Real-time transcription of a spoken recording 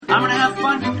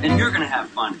and you're gonna have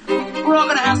fun. We're all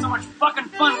gonna have so much fucking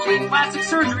fun we'll need plastic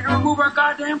surgery to remove our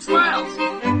goddamn smiles.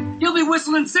 You'll be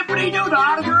whistling Symphony Doodah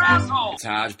out of your asshole. It's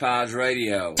Hodgepodge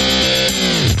Radio.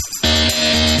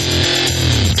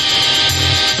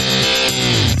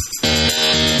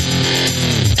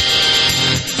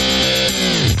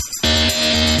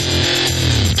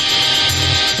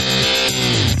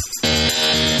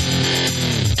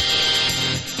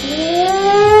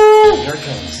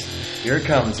 Here it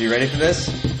comes. You ready for this?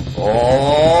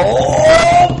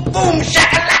 Oh, boom,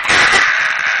 shakalaka,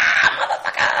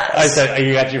 motherfuckers! I said,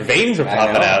 you got your veins are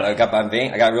popping out. I got my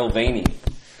vein. I got real veiny.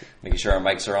 Making sure our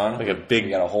mics are on. Like a big.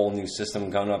 We got a whole new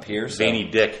system coming up here. Veiny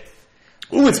dick.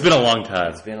 Ooh, it's been a long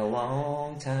time. It's been a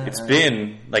long time. It's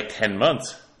been like 10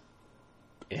 months.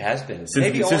 It has been.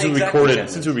 Since we recorded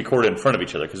in front of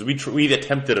each other, because we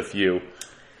attempted a few.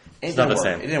 It's not the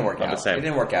same. It didn't work out. The same. It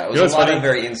didn't work out. It was a lot funny? of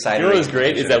very insider. You know what was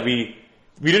great is that we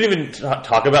didn't even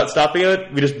talk about stopping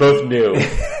it. We just both knew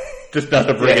just not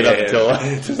to bring it up until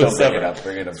don't summer.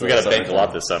 Bring it up. So we got to bank a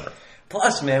lot this summer.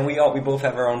 Plus, man, we both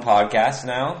have our own podcasts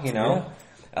now. You know,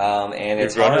 and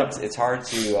it's hard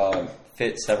to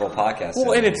fit several podcasts.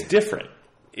 Well, and it's different.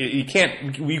 You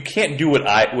can't do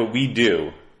what we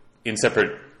do in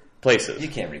separate places. You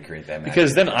can't recreate that, man.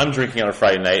 Because then I'm drinking on a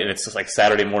Friday night, and it's just like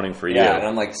Saturday morning for you. Yeah, and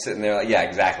I'm like sitting there like, yeah,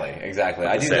 exactly.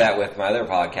 I do that with my other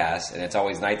podcast, and it's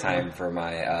always nighttime for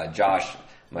my Josh,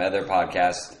 my other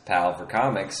podcast pal for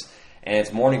comics, and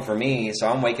it's morning for me, so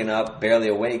I'm waking up, barely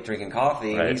awake, drinking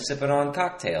coffee, and he's sipping on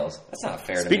cocktails. That's not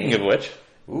fair to me. Speaking of which,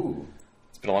 ooh,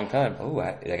 it's been a long time. Ooh,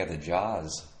 I got the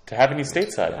jaws. To having you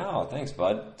stateside. Oh, thanks,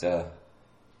 bud.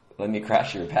 Let me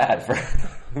crash your pad for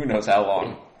who knows how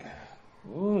long.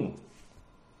 Ooh.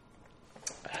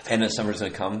 And the summer's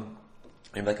going to come,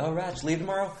 and you're like, oh, Raj, leave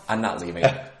tomorrow? I'm not leaving.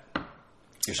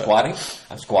 You're squatting?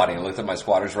 I'm squatting. I looked at my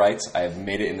squatter's rights. I have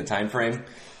made it in the time frame.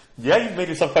 Yeah, you've made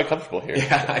yourself quite comfortable here.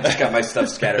 Yeah, I just got my stuff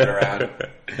scattered around.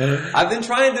 I've been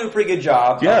trying to do a pretty good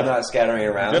job of not scattering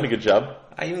around. You've done a good job.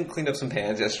 I even cleaned up some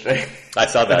pans yesterday. I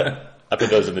saw that. I put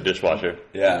those in the dishwasher.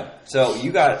 Yeah. So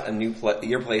you got a new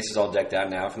your place is all decked out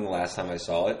now from the last time I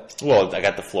saw it. Well, I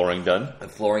got the flooring done. The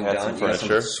flooring done. Some you got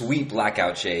furniture. some sweet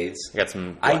blackout shades. I got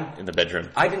some in the bedroom.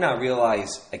 I did not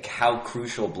realize like how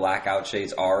crucial blackout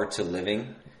shades are to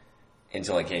living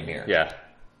until I came here. Yeah.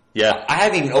 Yeah. I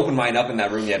haven't even opened mine up in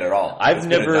that room yet at all. I've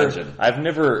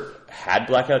never had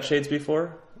blackout shades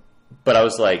before, but I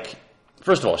was like,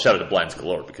 first of all, shout out to Blinds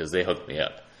Galore because they hooked me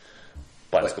up.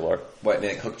 Blinds Galore. What,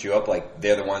 they hooked you up? Like,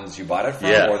 they're the ones you bought it from?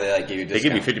 Yeah. Or they, like, gave you a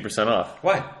discount? They gave me 50% off.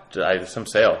 Why? Some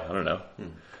sale. I don't know.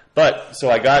 But, so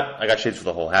I got shades for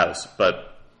the whole house,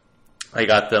 but I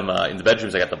got them, in the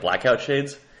bedrooms, I got the blackout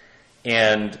shades.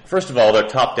 And, first of all, they're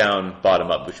top down,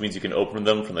 bottom up, which means you can open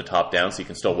them from the top down so you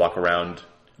can still walk around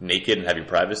naked and have your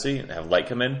privacy and have light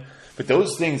come in. But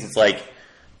those things, it's like,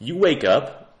 you wake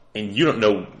up and you don't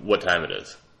know what time it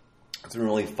is. It's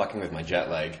really fucking with my jet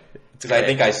lag. Because I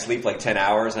think I sleep like 10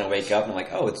 hours and I wake up and I'm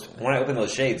like, oh, it's when I open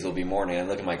those shades, it'll be morning. I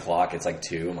look at my clock, it's like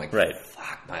 2. I'm like,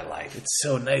 fuck my life. It's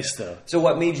so nice, though. So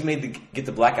what made you get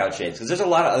the blackout shades? Because there's a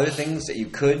lot of other things that you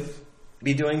could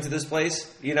be doing to this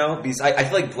place, you know? Because I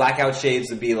feel like blackout shades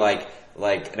would be like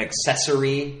an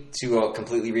accessory to a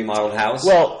completely remodeled house.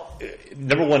 Well,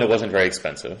 number one, it wasn't very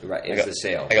expensive. Right, it's the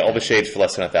sale. I got all the shades for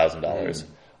less than $1,000.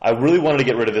 I really wanted to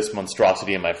get rid of this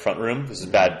monstrosity in my front room. This is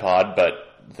bad pod, but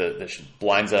the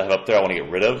blinds that I have up there I want to get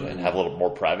rid of and have a little more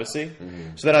privacy.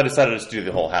 So then I decided to just do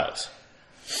the whole house.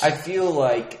 I feel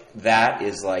like that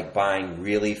is like buying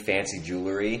really fancy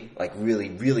jewelry, like really,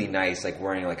 really nice, like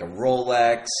wearing like a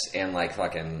Rolex and like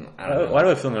fucking, I don't know. Why do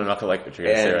I feel I'm not going to like what you're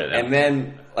going to say right now? And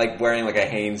then like wearing like a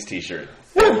Hanes t-shirt.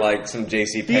 And like some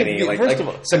JCPenney, like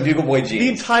some Bugle Boy jeans. The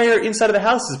entire inside of the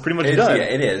house is pretty much done. Yeah,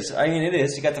 it is. I mean, it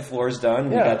is. You got the floors done.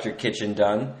 You got your kitchen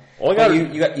done. Well,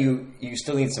 you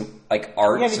still need some like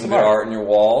art, some good art in your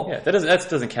wall. Yeah, that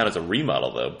doesn't count as a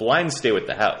remodel though. Blinds stay with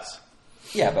the house.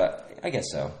 Yeah, but I guess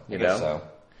so. You know? So.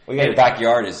 Well, your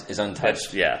backyard is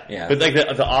untouched. Yeah. But like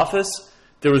the office,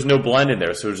 there was no blind in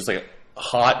there, so it was just like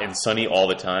hot and sunny all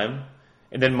the time.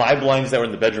 And then my blinds that were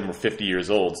in the bedroom were 50 years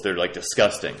old, so they're like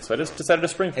disgusting. So I just decided to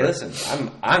spring for it. Hey, listen,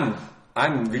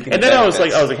 I'm reaping. And then I was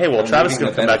like, hey, well, Travis is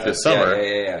going to come back this summer.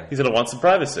 Yeah. He's going to want some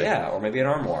privacy. Yeah, or maybe an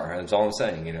armoire. That's all I'm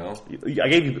saying. You know, I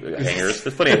gave you hangers.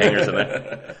 There's plenty of hangers in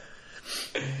there.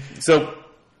 So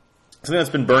something that's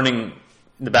been burning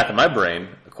in the back of my brain.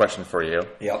 A question for you.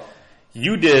 Yep.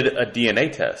 You did a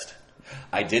DNA test.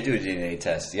 I did do a DNA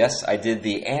test. Yes, I did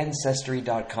the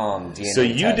Ancestry.com DNA test. So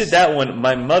you did that one.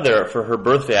 My mother, for her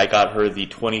birthday, I got her the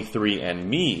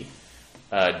 23andMe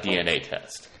DNA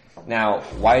test. Now,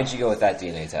 why did you go with that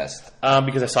DNA test?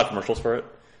 Because I saw commercials for it.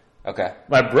 Okay.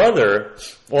 My brother,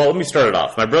 well, let me start it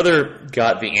off. My brother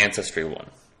got the Ancestry one.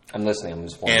 I'm listening. I'm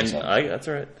just pulling this up. That's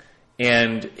all right.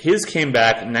 And his came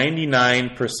back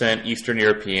 99% Eastern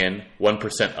European,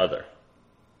 1% other.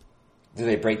 Did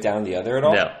they break down the other at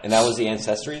all? No. And that was the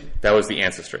Ancestry? That was the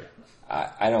Ancestry.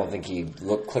 I don't think he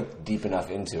clicked deep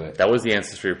enough into it. That was the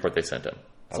Ancestry report they sent him.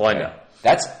 That's all I know.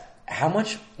 That's how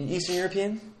much Eastern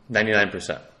European?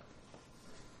 99%.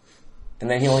 And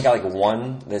then he only got like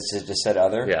one that just said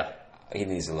other? Yeah. He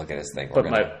needs to look at his thing. But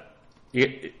why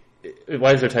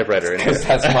is there a typewriter in here? Because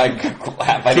that's my Google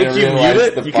app. I Can't didn't you realize mute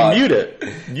it? the You font. can mute it.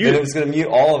 Then it was going to mute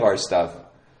all of our stuff.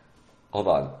 Hold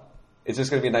on. It's just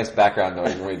going to be a nice background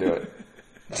noise when we do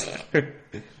it.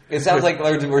 It sounds like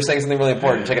we're saying something really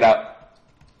important. Check it out.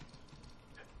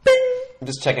 I'm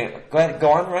just checking it. Go ahead.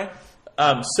 Go on, Ryan.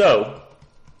 So,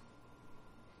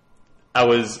 I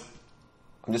was...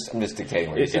 I'm just dictating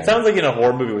what you're saying. It sounds like in a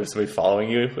horror movie with somebody following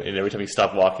you, and every time you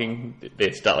stop walking, they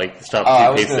stop.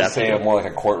 I was going to say more like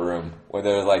a courtroom where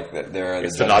they're like they're the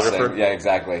stenographer. Saying, yeah,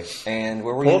 exactly. And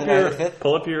where were you?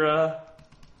 Pull up your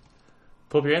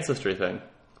Ancestry thing,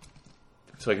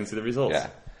 so I can see the results. Yeah,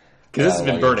 because this has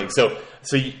been burning. So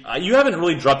you haven't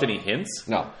really dropped any hints.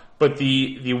 No, but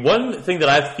the one thing that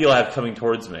I feel I have coming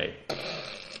towards me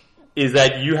is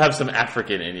that you have some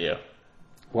African in you.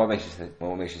 What makes you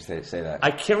say that?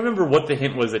 I can't remember what the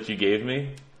hint was that you gave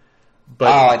me.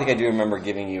 But I think I do remember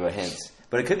giving you a hint.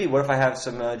 But it could be, what if I have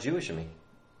some Jewish in me?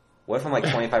 What if I'm like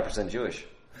 25% Jewish?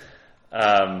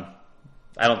 I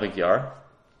don't think you are.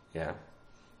 Yeah.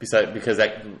 Because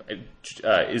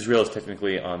Israel is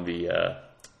technically on the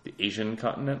Asian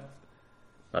continent,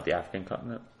 not the African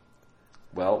continent.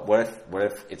 Well, what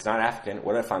if it's not African?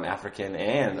 What if I'm African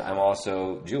and I'm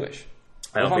also Jewish?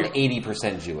 What if I'm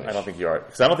 80% Jewish? I don't think you are.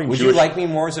 Because I don't think. Would you like me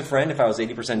more as a friend if I was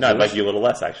 80% Jewish? No, I'd like you a little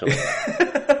less, actually.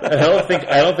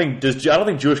 I don't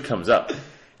think Jewish comes up.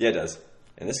 Yeah, it does,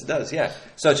 and this does. Yeah.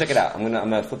 So check it out. I'm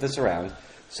gonna flip this around.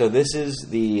 So this is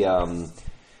the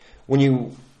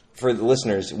for the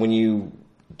listeners So let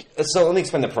me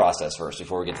explain the process first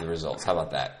before we get to the results. How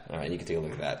about that? All right, you can take a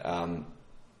look at that.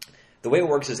 The way it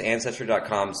works is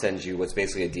Ancestry.com sends you what's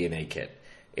basically a DNA kit.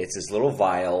 It's this little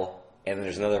vial. And then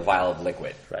there's another vial of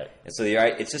liquid. Right. And so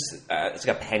it's just it's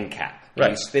like a pen cap.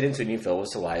 And you spit into it and you fill it with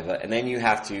saliva. And then you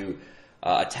have to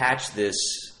attach this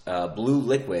blue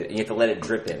liquid and you have to let it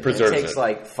drip in. It takes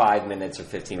like 5 minutes or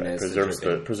 15 minutes. Preserves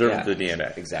the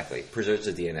DNA. Exactly. Preserves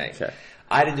the DNA. Okay.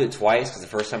 I had to do it twice because the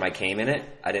first time I came in it,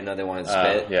 I didn't know they wanted to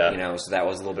spit. So that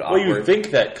was a little bit awkward. Well, you'd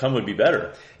think that cum would be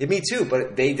better. Me too,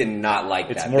 but they did not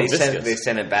like that. More viscous. They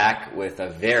sent it back with a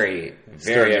very,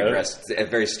 very aggressive, a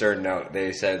very stern note.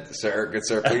 They said, good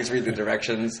sir, please read the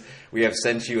directions. We have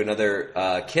sent you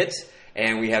another kit,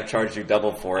 and we have charged you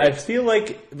double for it. I feel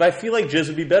like jizz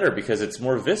would be better because it's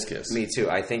more viscous. Me too.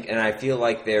 I think, and I feel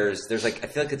like I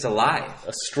feel like it's alive.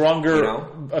 A stronger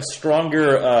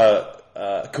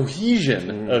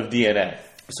cohesion of DNA.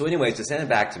 So anyways, to send it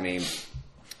back to me,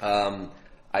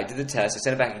 I did the test. I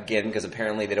sent it back again because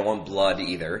apparently they don't want blood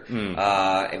either,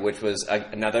 which was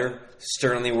another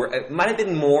sternly worded. It might have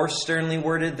been more sternly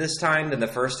worded this time than the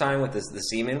first time with the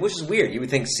semen, which is weird. You would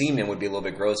think semen would be a little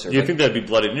bit grosser. You think there'd be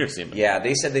blood in your semen? Yeah,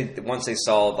 they said once they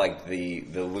saw like the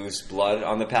loose blood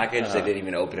on the package, they didn't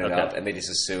even open it up, and they just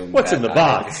assumed what's in the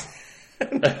box.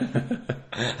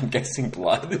 I'm guessing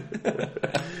blood.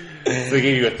 So they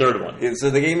gave you a third one.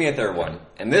 So they gave me a third one,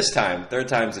 and this time, third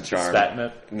time's a charm. Spat in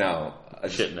it? No.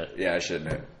 Shit in it. Yeah, I shit in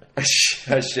it. I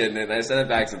shit in it. And I sent it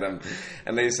back to them,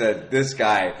 and they said, this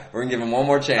guy, we're going to give him one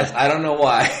more chance. I don't know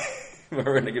why, but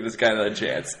we're going to give this guy another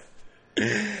chance.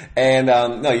 And,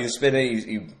 no, you spin it,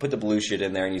 you put the blue shit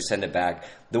in there, and you send it back.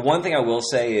 The one thing I will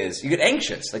say is, you get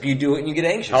anxious. Like, you do it, and you get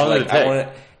anxious. How long did it take?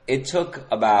 It took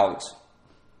about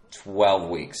 12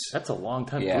 weeks. That's a long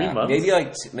time. Yeah, 3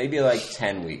 months? Maybe like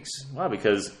 10 weeks. Wow,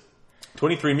 because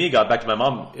 23andMe got back to my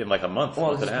mom in like a month.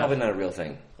 Well, it's probably not a real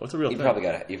thing. What's a real thing?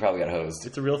 You probably got hosed.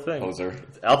 It's a real thing. Hoser.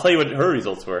 I'll tell you what her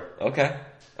results were. Okay.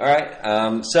 All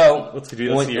right. So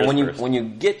when you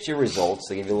get your results,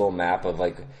 they give you a little map of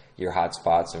like your hot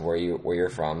spots of where you're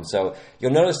from. So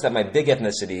you'll notice that my big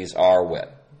ethnicities are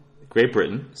what? Great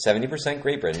Britain. 70%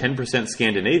 Great Britain. 10%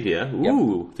 Scandinavia.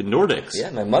 Ooh, yep. The Nordics. Yeah,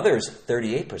 my mother's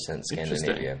 38%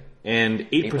 Scandinavia. And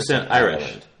 8% Irish.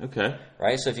 Ireland. Okay.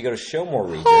 Right, so if you go to show more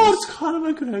regions... Oh, it's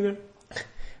Conor McGregor.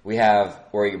 We have,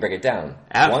 where you break it down.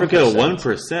 Africa,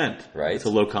 1%. Right. It's a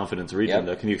low confidence region,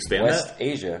 though. Can you expand West that?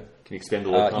 Asia. Can you expand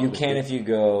the low confidence? You can if you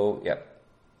go, yep.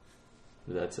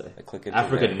 What did that say? I click it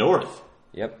Africa there. North.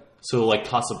 Yep. So like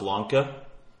Casablanca?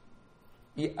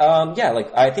 Yeah,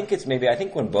 like I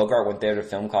think when Bogart went there to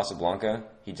film Casablanca,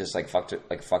 he just fucked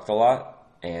a lot.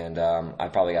 and I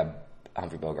probably got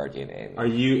Humphrey Bogart DNA. Are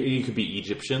you? You could be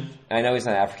Egyptian. I know he's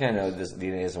not African. I know this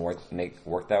DNA doesn't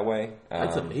work that way.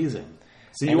 That's amazing.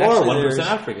 So you are 1%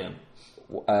 African.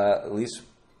 At least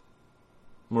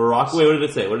Morocco. Wait, what did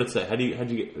it say? What did it say? How do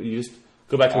you just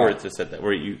go back to where it said that?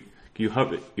 Where you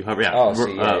hover? Yeah. Oh,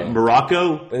 see, yeah.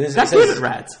 Morocco. That's good at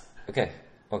rats. Okay.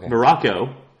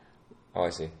 Morocco. Oh,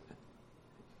 I see.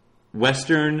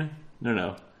 Western.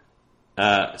 No.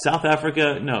 South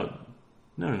Africa. No.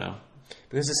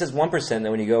 Because it says 1%, then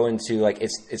when you go into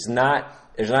it's not.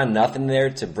 There's not enough in there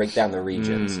to break down the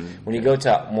regions. When you go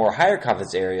to more higher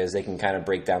confidence areas, they can kind of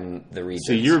break down the regions.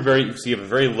 So you have a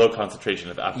very low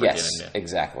concentration of African yes, in there.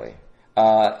 Exactly.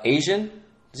 Asian,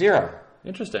 0.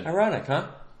 Interesting. Ironic, huh?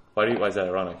 Why is that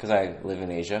ironic? Because I live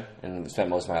in Asia and spent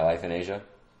most of my life in Asia.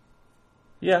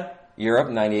 Yeah. Europe,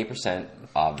 98%,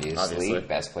 obviously.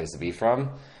 Best place to be from.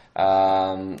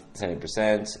 70%,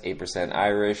 8%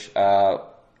 Irish.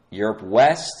 Europe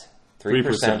West,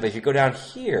 3%. But if you go down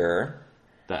here...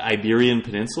 The Iberian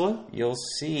Peninsula? You'll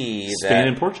see Spain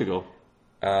and Portugal.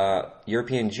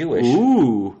 European Jewish.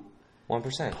 Ooh.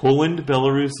 1%. Poland,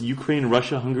 Belarus, Ukraine,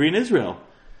 Russia, Hungary, and Israel.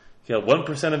 You got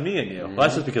 1% of me in you. Well,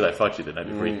 that's just because I fucked you the night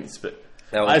before you spit.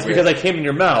 That's because I came in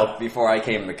your mouth. Before I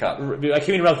came in the cup. I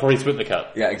came in your mouth before you spit in the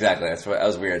cup. Yeah, exactly. That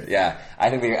was weird. Yeah. I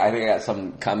think I got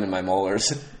some cum in my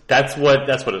molars. That's what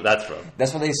that's from.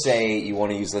 That's what they say. You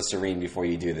want to use Listerine before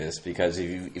you do this because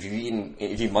if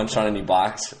you munched on any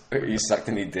box or you sucked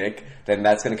any dick, then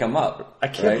that's going to come up. I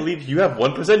can't believe you have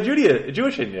 1%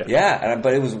 Jewish in you. Yeah,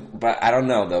 but I don't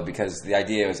know though because the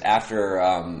idea was after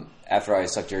I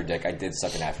sucked your dick, I did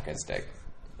suck an African's dick.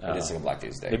 I did suck a black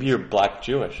dude's dick. Maybe you're black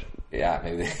Jewish. Yeah,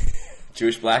 maybe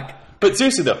Jewish black. But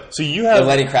seriously though, so you have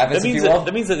Lenny Kravitz, if you will?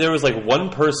 That means that there was like one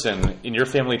person in your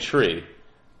family tree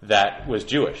that was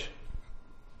Jewish.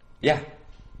 Yeah.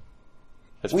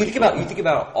 You think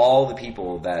about all the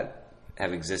people that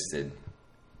have existed.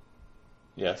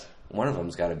 Yes. One of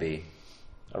them's got to be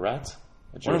a rat.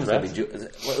 One of them's got to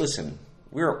be listen,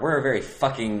 we're a very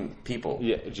fucking people.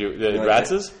 Yeah, the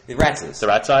Ratses? The Ratses. The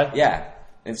Ratsai? Yeah.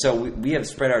 And so we have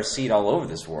spread our seed all over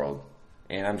this world.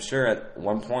 And I'm sure at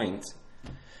one point,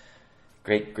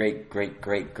 great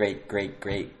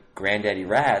granddaddy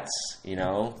Rats,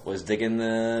 was digging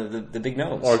the big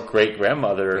nose. Or great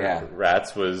grandmother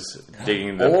Rats was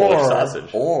digging the Polish sausage.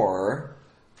 Or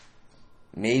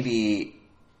maybe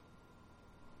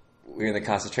we're in the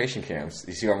concentration camps.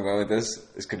 You see where I'm going with this?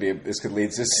 This could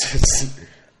lead to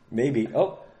maybe.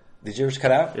 Oh, did yours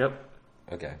cut out? Yep.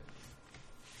 Okay.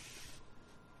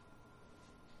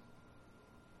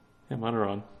 Yeah, mine are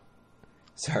on.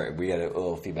 Sorry, we had a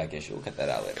little feedback issue. We'll cut that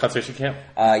out later. Concentration camp?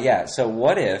 Yeah. So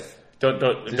what if? Don't.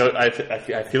 I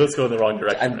feel it's going the wrong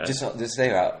direction. Just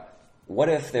think about what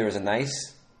if there was a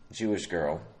nice Jewish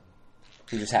girl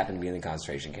who just happened to be in the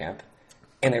concentration camp,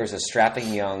 and there was a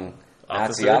strapping young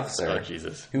Nazi officer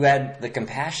who had the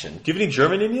compassion. Do you have any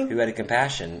German in you? Who had a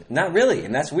compassion? Not really,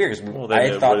 and that's weird because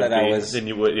I thought that I was. Then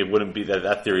it wouldn't be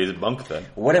that theory is bunked then.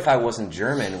 What if I wasn't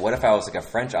German? What if I was like a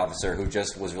French officer who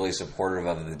just was really supportive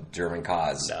of the German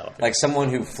cause? No. Like someone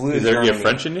who flew to Germany. You have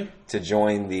French in you? To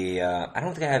join the. I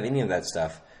don't think I have any of that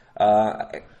stuff.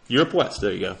 Europe West,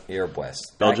 there you go. Europe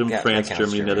West. Belgium, France,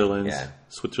 Germany, Netherlands,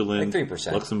 Switzerland, like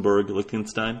 3%. Luxembourg,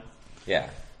 Liechtenstein. Yeah,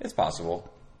 it's possible.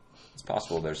 It's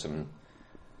possible there's some.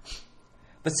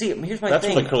 But see, here's my thing. That's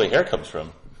where the curly hair comes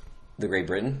from. The Great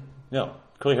Britain? No.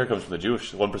 Curly hair comes from the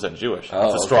Jewish, 1% Jewish.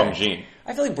 Oh, it's a strong gene.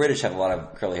 I feel like British have a lot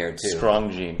of curly hair, too.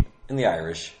 Strong gene. And the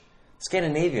Irish.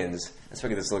 Scandinavians, that's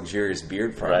where we get this luxurious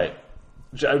beard from. Right.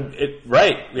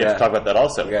 Right. We have to talk about that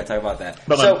also. We got to talk about that.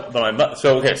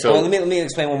 Well, let me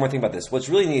explain one more thing about this. What's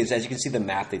really neat is, as you can see the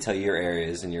map, they tell you your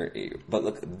areas and but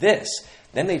look, this.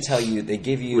 Then they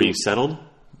give you... Were you settled?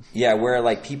 Yeah, where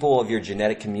like people of your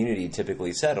genetic community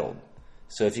typically settled.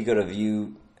 So if you go to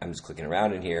view, I'm just clicking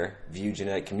around in here, view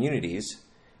genetic communities,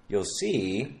 you'll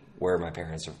see where my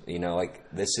parents are. Like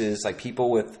this is like people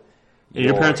with.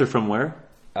 Your parents are from where?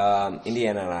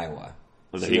 Indiana and Iowa.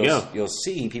 Well, there you go. You'll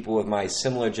see people with my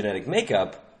similar genetic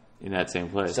makeup in that same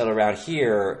place, settled around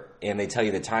here, and they tell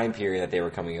you the time period that they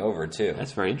were coming over too.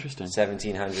 That's very interesting.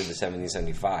 1700 to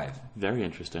 1775. Very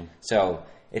interesting. So,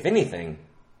 if anything,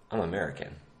 I'm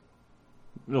American.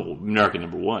 No, American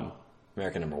number one.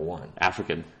 American number one.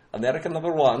 African. American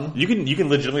number one. You can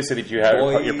legitimately say that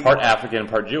you're part African and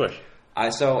part Jewish.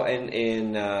 So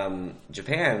in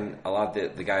Japan, a lot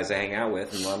of the guys I hang out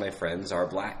with and a lot of my friends are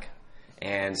black.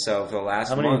 And so for the last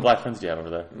How many black friends do you have over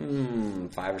there?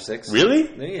 5 or 6.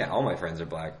 Really? Yeah, all my friends are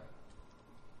black.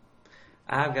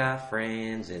 I've got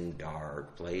friends in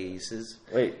dark places.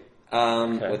 Wait.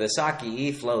 Where the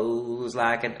sake flows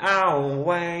like an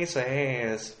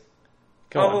oasis.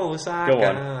 Go on.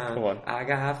 Osaka, Go on. I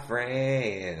got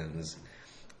friends.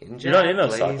 You're not in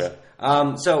Osaka.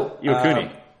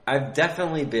 Iwakuni. I've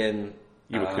definitely been...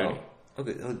 Iwakuni.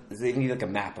 Okay, they need like a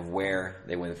map of where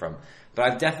they went from. But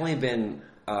I've definitely been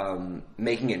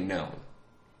making it known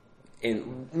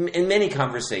in many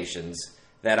conversations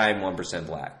that I'm 1%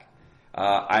 black.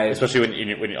 Especially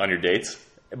when on your dates.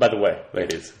 By the way,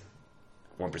 ladies.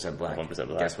 1% black. 1%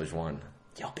 black. Guess which one?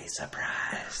 You'll be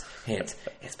surprised. Hint,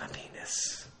 it's my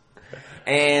penis.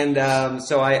 And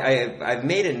so I've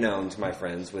made it known to my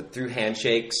friends through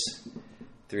handshakes,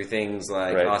 through things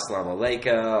like Assalamu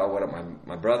alaikum or what are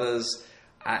my brothers.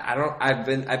 I've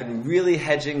been really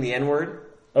hedging the N-word.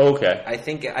 Oh, okay. I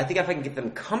think if I can get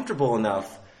them comfortable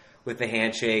enough with the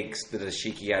handshakes, the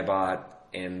dashiki I bought,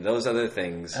 and those other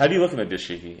things. How do you look in the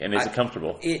dashiki? And is it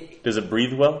comfortable? Does it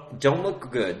breathe well? Don't look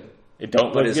good. It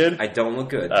don't look good? I don't look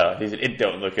good. Oh, he said it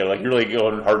don't look good. Like you're really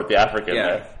going hard with the African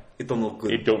there. It don't look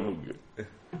good. It don't look good.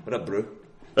 What up, bro?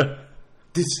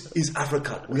 This is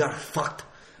Africa. We are fucked.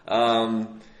 I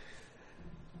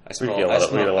smell a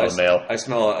lot of mail. I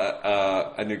smell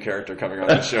a new character coming on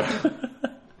the show.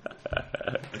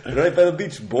 Right by the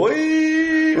beach,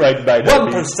 boy. Right by the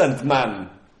 1% man.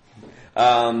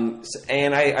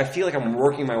 And I feel like I'm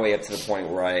working my way up to the point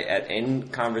where at any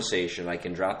conversation I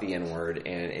can drop the N-word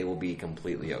and it will be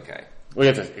completely okay. Well,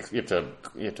 you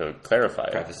have to clarify.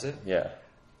 Preface it? Yeah.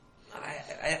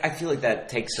 I feel like that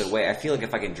takes it away. I feel like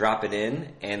if I can drop it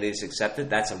in and they just accept it,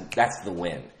 that's the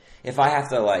win. If I have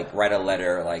to write a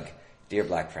letter like, "Dear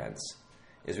Black friends,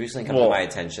 it's recently come to my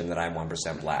attention that I'm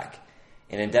 1% black.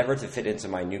 In an endeavor to fit into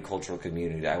my new cultural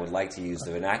community, I would like to use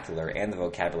the vernacular and the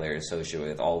vocabulary associated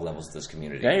with all levels of this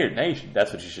community." Now you should,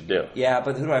 that's what you should do. Yeah,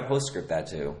 but who do I postscript that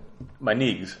to? My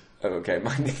neegs. Oh, okay,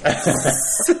 my neegs.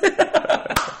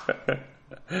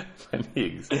 My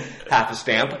neegs. Half a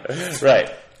stamp. Right.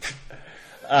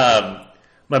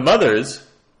 My mother's,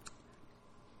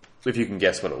 if you can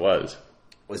guess what it was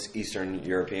Eastern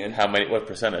European. What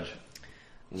percentage?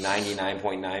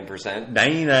 99.9%.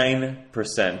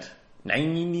 99%.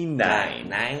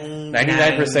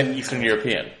 99% Eastern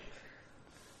European.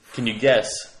 Can you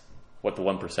guess what the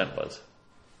 1% was?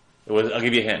 It was. I'll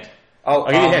give you a hint. I'll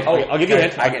give you a hint. I'll give you a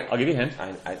hint. I'll give you a hint.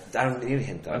 I don't need a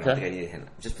hint though. Okay. I don't think I need a hint.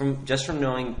 Just from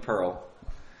knowing Pearl.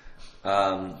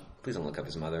 Please don't look up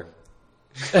his mother.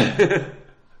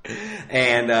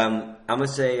 And I'm gonna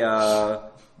say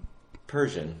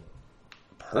Persian.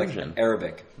 Persian. Like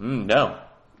Arabic. No.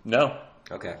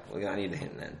 Okay. Well, I need a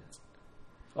hint then.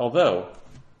 Although,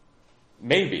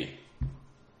 maybe.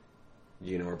 Do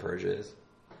you know where Persia is?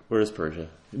 Where is Persia?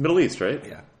 Middle East, right?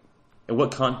 Yeah. And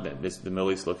what continent is the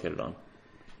Middle East located on?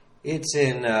 It's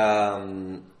in.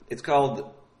 It's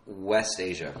called West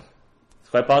Asia. It's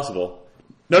quite possible.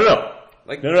 No. No.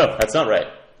 That's not right.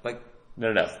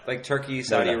 No. Like Turkey,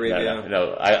 Saudi Arabia.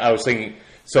 No. I was thinking.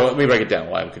 So let me break it down.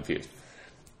 Why I'm confused.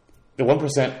 The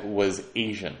 1% was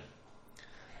Asian.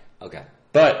 Okay.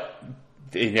 But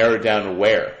they narrowed down to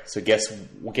where. So guess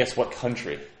what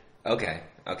country? Okay.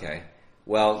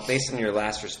 Well, based on your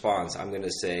last response, I'm going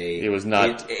to say it was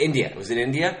not India. Was it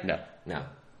India? No.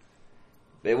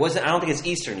 It wasn't. I don't think it's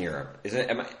Eastern Europe. Is it?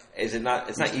 Is it not?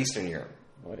 It's not Eastern Europe.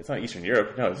 What? It's not Eastern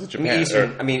Europe. No, this is Japan.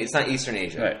 It's not Eastern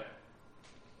Asia. Right.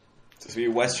 So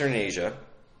it's Western Asia.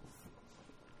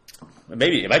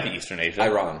 Maybe it might be Eastern Asia.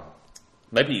 Iran.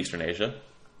 It might be Eastern Asia.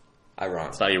 Iran.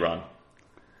 It's not Iran.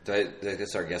 Do I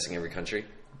start guessing every country?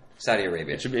 Saudi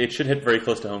Arabia. It should hit very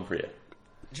close to home for you.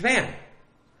 Japan.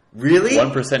 Really?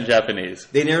 1% Japanese.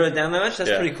 They narrowed it down that much? That's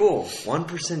pretty cool.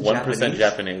 1% Japanese? 1%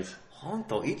 Japanese.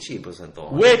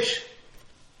 Which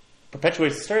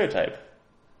perpetuates the stereotype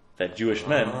that Jewish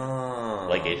men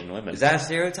like Asian women. Is that a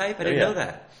stereotype? I didn't know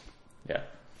that. Yeah.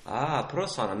 プロ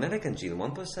さん、アメリカ人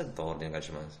 1% お願い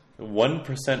します.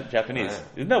 1% Japanese.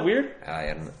 Isn't that weird?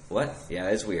 What? Yeah,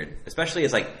 it's weird. Especially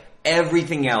it's like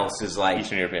everything else is like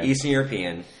Eastern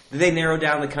European. Did they narrow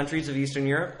down the countries of Eastern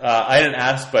Europe? I didn't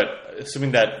ask, but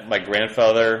assuming that my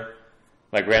grandfather,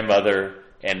 my grandmother,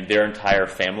 and their entire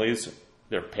families,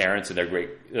 their parents and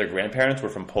their grandparents were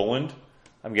from Poland,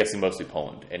 I'm guessing mostly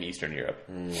Poland and Eastern Europe.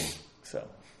 So,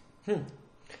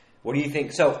 what do you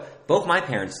think? So, both my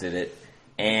parents did it,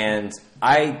 and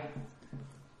I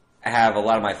have a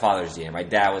lot of my father's DNA. My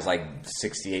dad was like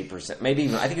 68%, maybe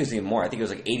even, I think it was even more. I think it was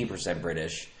like 80%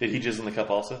 British. Did he jizz in the cup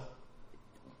also?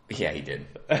 Yeah, he did.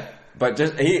 But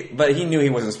he knew he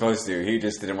wasn't supposed to. He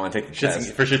just didn't want to take the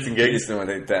test. For shits and gigs? He just didn't want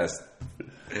to take the test.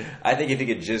 I think if he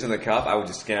could jizz in the cup, I would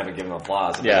just stand up and give him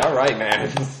applause. Yeah. All right, man.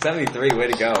 73,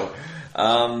 way to go.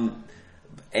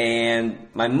 And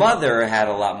my mother had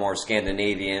a lot more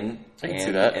Scandinavian. I can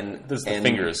see that. And there's the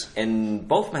fingers. And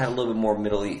both of them had a little bit more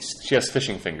Middle East. She has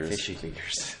fishing fingers. Fishy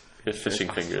fingers. Fishing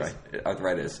fingers.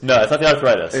 Arthritis. No, it's not the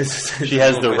arthritis. She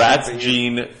has the rat's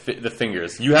gene, the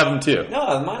fingers. You have them too.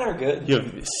 No, mine are good. You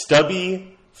have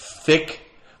stubby, thick.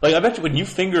 Like I bet you when you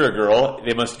finger a girl,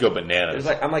 they must go bananas.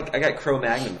 I got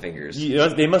Cro-Magnon fingers.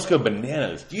 They must go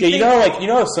bananas. You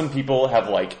know how some people have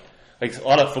like a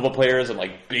lot of football players and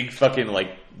like big fucking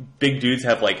like big dudes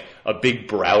have like a big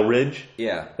brow ridge.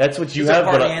 Yeah, that's what you have.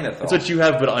 That's what you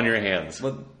have, but on your hands.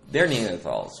 Well, they're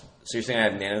Neanderthals. So you're saying I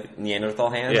have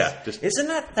Neanderthal hands? Yeah. Isn't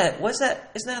that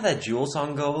that Jewel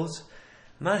song goes?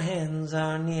 My hands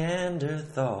are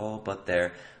Neanderthal, but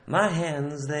they're my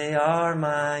hands, they are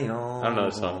my own. I don't know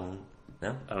the song.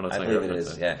 No? I don't know the song. I believe it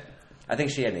is, yeah. I think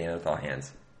she had Neanderthal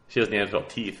hands. She has Neanderthal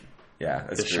teeth. Yeah,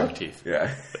 that's true. Shark teeth.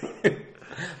 Yeah.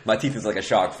 My teeth is like a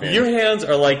shark fin. Your hands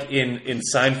are like in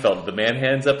Seinfeld, the Man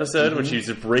Hands episode, when she's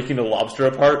just breaking the lobster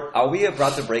apart. Are we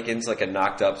about to break into like a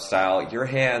knocked up style? Your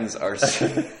hands are...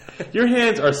 Your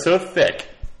hands are so thick.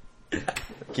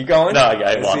 Keep going. No,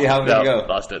 I lost see how we go.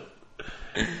 Lost it.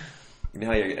 You know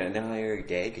how you're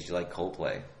gay because you like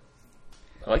Coldplay.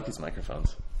 I like these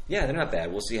microphones. Yeah, they're not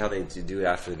bad. We'll see how they do it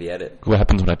after the edit. What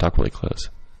happens when I talk really close?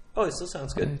 Oh, it still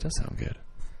sounds good. It does sound good.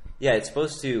 Yeah, it's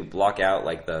supposed to block out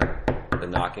like the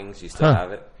knockings. You still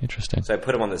have it. Interesting. So I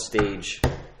put them on the stage.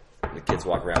 The kids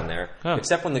walk around there. Huh.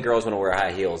 Except when the girls want to wear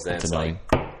high heels, then it's annoying.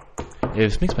 Yeah,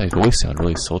 this makes my voice sound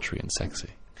really sultry and sexy.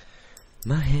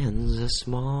 My hands are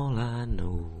small, I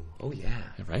know. Oh, yeah.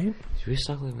 Right? Should we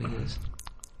talk like this?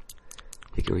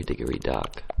 Hickory Dickory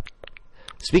Dock.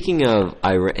 Speaking of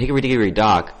Hickory Dickory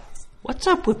Dock, what's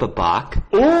up with Babak?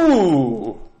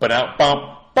 Ooh!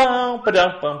 Ba-dum-bum. Oh,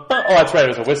 that's right. It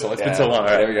was a whistle. It's been so long. All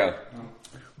right. There we go.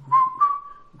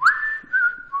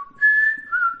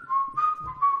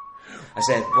 I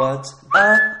said,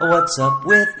 what's up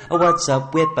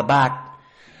with Babak?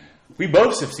 We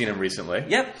both have seen him recently.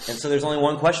 Yep. And so there's only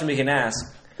one question we can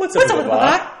ask. What's up with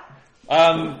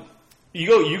Babak?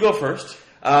 You go first.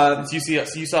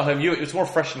 You saw him. It's more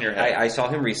fresh in your head. I saw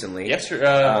him recently.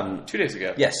 Yesterday, 2 days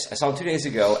ago. Yes, I saw him 2 days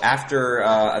ago after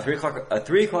a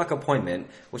 3 o'clock appointment,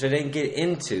 which I didn't get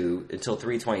into until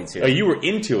 3:22. Oh, you were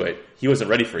into it. He wasn't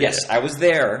ready for you. Yes, I was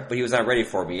there, but he was not ready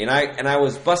for me, and I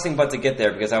was busting butt to get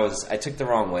there because I took the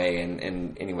wrong way.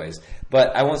 And anyways,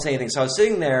 but I won't say anything. So I was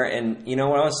sitting there, and you know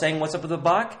what I was saying? What's up with the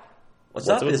Bach? What's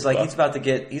up is like he's about to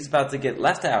get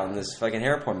left out in this fucking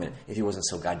hair appointment if he wasn't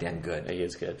so goddamn good. Yeah, he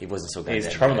is good. He wasn't so goddamn good.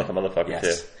 He's charming like a motherfucker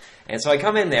too. And so I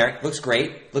come in there, looks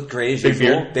great as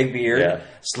usual, big beard,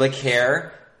 slick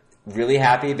hair, really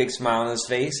happy, big smile on his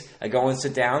face. I go and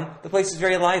sit down. The place is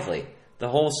very lively. The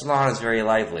whole salon is very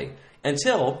lively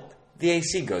until the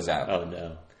AC goes out. Oh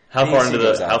no! How far into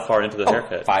the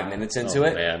haircut? 5 minutes into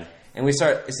it. Man. And we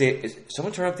start, is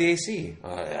someone turn up the AC?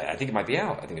 I think it might be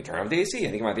out. I think it turned up the AC. I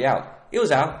think it might be out. It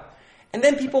was out. And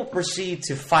then people proceed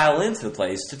to file into the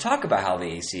place to talk about how the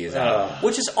AC is out,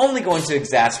 which is only going to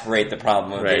exacerbate the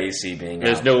problem of the AC being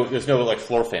out. There's no like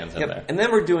floor fans in there. And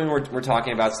then we're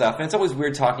talking about stuff, and it's always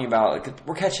weird talking about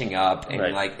we're catching up and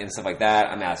and stuff like that.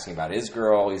 I'm asking about his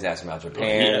girl. He's asking about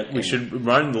Japan. We should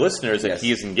remind the listeners that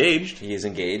he is engaged. He is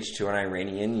engaged to an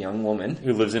Iranian young woman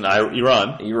who lives in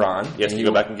Iran. Yes, you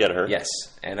go back and get her. Yes,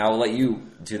 and I will let you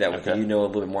do that with you know a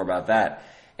little bit more about that.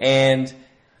 And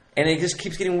it just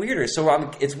keeps getting weirder.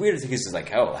 So it's weird because it's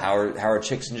like, oh, how are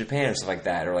chicks in Japan and stuff like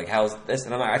that, or like how's this?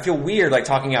 And I feel weird like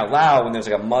talking out loud when there's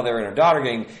like a mother and her daughter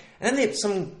getting. And then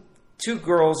some teenage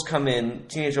girls come in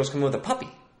with a puppy.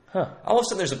 Huh. All of a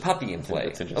sudden, there's a puppy in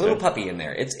play. A little puppy in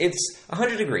there. It's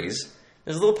 100 degrees.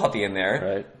 There's a little puppy in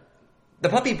there. Right. The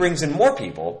puppy brings in more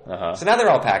people. So now they're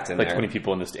all packed in there. Like 20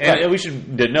 people in this. And we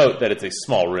should note that it's a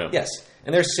small room. Yes.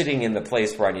 And they're sitting in the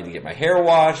place where I need to get my hair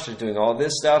washed and doing all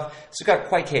this stuff. So it got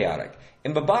quite chaotic.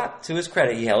 And Babak, to his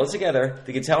credit, he held it together.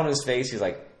 You could tell in his face, he's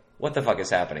like, what the fuck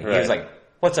is happening? Right. He was like,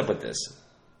 what's up with this?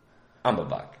 I'm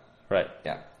Babak. Right.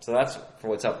 Yeah. So that's for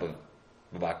what's up with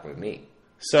Babak with me.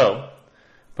 So,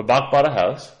 Babak bought a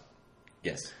house.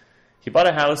 Yes. He bought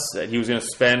a house that he was going to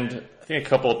spend, I think,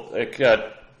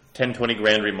 10, 20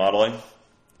 grand remodeling.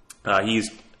 He's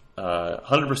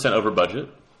 100% over budget.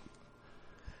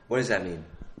 What does that mean?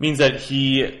 It means that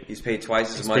he's paid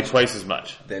twice as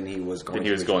much than he was going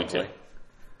to.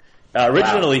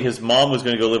 Originally, his mom was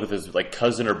going to go live with his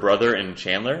cousin or brother in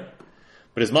Chandler,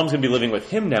 but his mom's going to be living with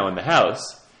him now in the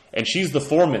house, and she's the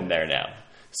foreman there now.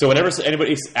 So whenever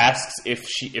anybody asks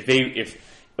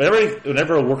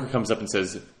whenever a worker comes up and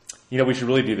says, we should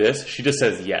really do this, she just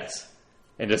says yes.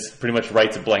 and just pretty much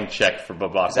writes a blank check for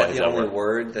Babak. Is that the only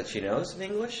word that she knows in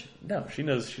English? No, she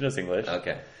knows English.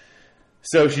 Okay.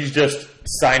 So she's just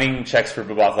signing checks for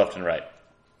Babak left and right.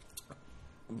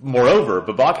 Moreover,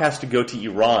 Babak has to go to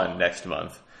Iran next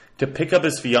month to pick up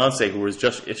his fiancée, who has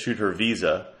just issued her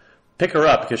visa, pick her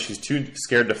up because she's too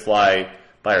scared to fly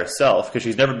by herself because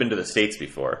she's never been to the States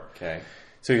before. Okay.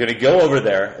 So he's going to go over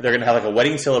there. They're going to have like a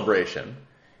wedding celebration.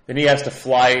 Then he has to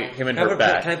fly him and her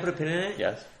back. Can I put a pin in it?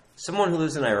 Yes. Someone who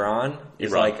lives in Iran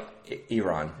is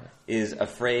is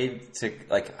afraid to,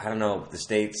 like, I don't know, the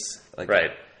States. Like,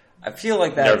 Right. I feel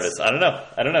like that's... Nervous. I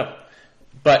don't know.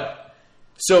 But,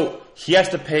 so he has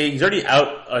to pay, he's already out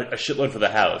a shitload for the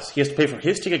house. He has to pay for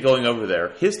his ticket going over there,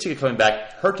 his ticket coming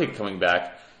back, her ticket coming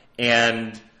back,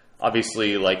 and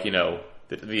obviously, like, you know,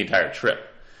 the entire trip.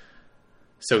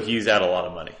 So he's out a lot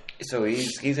of money. So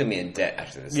he's going to be in debt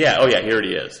after this. Yeah, he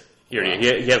already is. He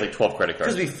has like 12 credit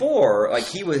cards. Because before, like,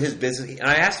 he was his business, and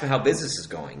I asked him how business is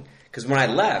going. Because when I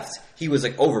left, he was,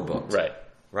 like, overbooked.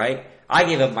 Right? I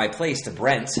gave up my place to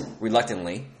Brent,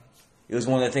 reluctantly. It was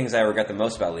one of the things I regret the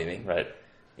most about leaving. Right.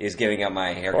 Is giving up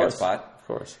my haircut spot. Of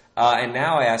course. And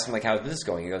now I asked him, like, how's business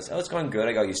going? He goes, oh, it's going good.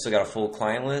 I go, you still got a full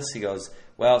client list? He goes,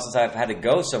 well, since I've had to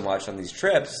go so much on these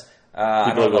trips, people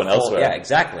are going elsewhere. Yeah,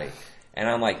 exactly. And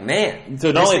I'm like, man,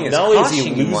 so not only is he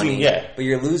losing money, yeah, but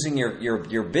you're losing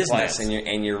your business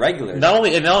and your regulars. Not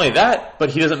only that, but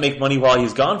he doesn't make money while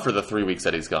he's gone for the 3 weeks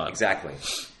that he's gone. Exactly.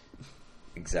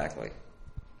 It's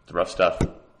rough stuff.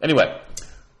 Anyway,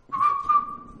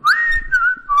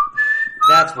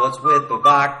 that's what's with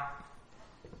Babak.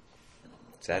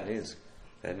 Sad news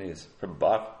for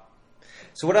Babak.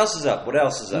 So what else is up?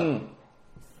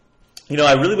 You know,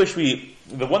 I really wish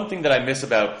the one thing that I miss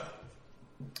about.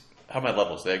 How are my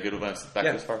levels? Did I go back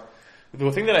this far?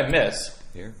 The thing that I miss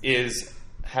is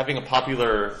having a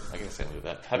popular. I guess I do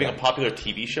that. Having a popular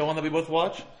TV show on that we both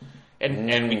watch,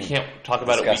 and we can't talk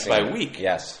about it week by week.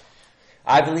 Yes,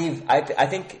 I believe. I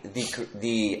think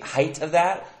the height of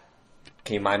that.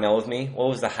 Can you mind meld with me? What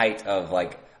was the height of,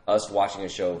 like, us watching a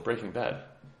show? Breaking Bad.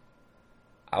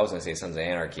 I was going to say Sons of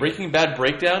Anarchy. Breaking Bad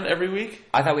breakdown every week?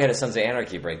 I thought we had a Sons of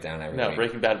Anarchy breakdown every week. No,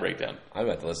 Breaking Bad breakdown. I'm going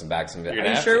to have to listen back some bit. Are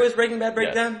you sure it was Breaking Bad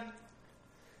breakdown? Yes.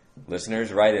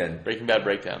 Listeners, write in. Breaking Bad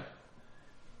breakdown.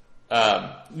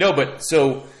 No, but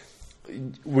so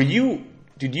were you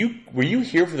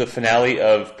here for the finale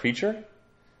of Preacher?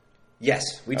 Yes,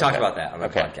 we talked about that on our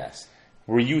podcast.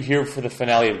 Were you here for the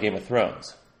finale of Game of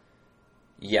Thrones?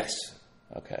 Yes.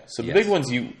 Okay. So the big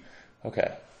ones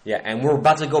okay. Yeah, and we're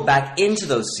about to go back into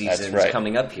those seasons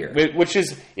coming up here. Which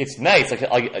is, it's nice. Like,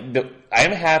 I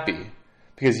am happy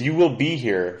because you will be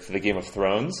here for the Game of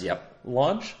Thrones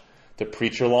launch, the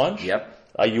Preacher launch. Yep.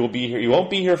 You will be here. You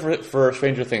won't be here for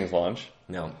Stranger Things launch.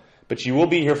 No. But you will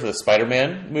be here for the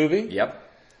Spider-Man movie. Yep.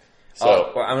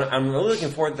 So I'm really looking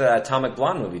forward to the Atomic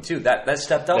Blonde movie too. That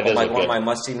stepped up on one of my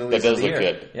must-see movies of the year. That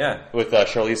does look good. Yeah. With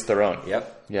Charlize Theron.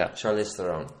 Yep. Yeah. Charlize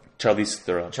Theron.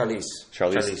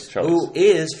 Charlize. Who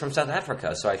is from South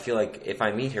Africa, so I feel like if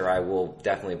I meet her, I will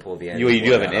definitely pull the N. You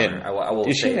do have an N. I will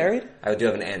is she married? I do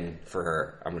have an N for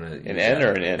her. I'm gonna an N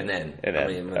or an N? An N.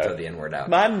 I'm gonna throw the N word out.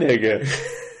 My nigga.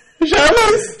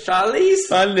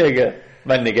 Charlize. My nigga.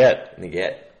 My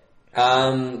nigget.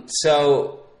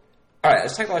 So, all right,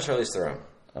 let's talk about Charlize Theron.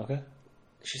 Okay.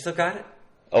 She still got it?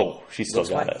 Oh, she still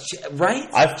got it. Right?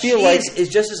 I feel is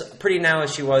just as pretty now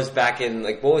as she was back in,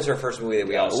 like, what was her first movie that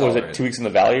we all saw? Was it 2 Weeks in the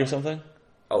Valley or something?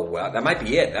 Oh, wow. That might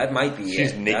be it.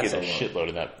 She's naked as shitload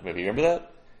in that movie. Remember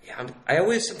that? Yeah, I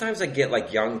always, sometimes I get,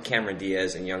 like, young Cameron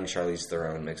Diaz and young Charlize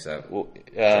Theron mixed up. Well,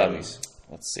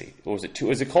 let's see. What was it?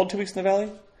 Is it called 2 Weeks in the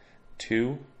Valley?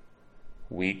 2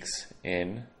 Weeks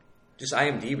in... Just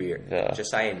IMDb.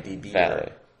 Just IMDb.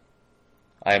 Valley.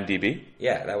 IMDb?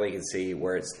 Yeah, that way you can see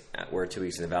where 2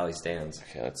 Weeks in the Valley stands.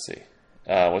 Okay, let's see.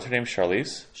 What's her name?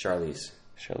 Charlize? Charlize.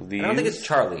 I don't think it's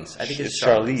Charlize. I think it's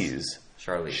Charlize.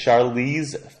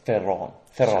 Charlize Theron.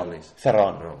 Theron.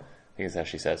 No. I think that's how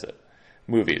she says it.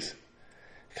 Movies.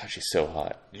 God, she's so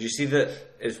hot. Did you see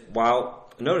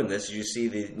while noting this, did you see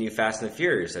the new Fast and the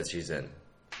Furious that she's in?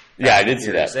 Yeah, I did see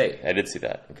that. I did see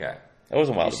that. Okay. I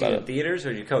wasn't wild about it. Did you see it in theaters, or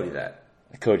did you Cody that?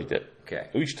 Cody did. Okay.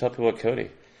 We should tell people about Cody.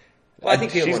 Well, I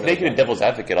think she's naked in Devil's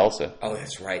Advocate also. Oh,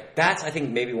 that's right. That's, I think,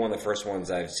 maybe one of the first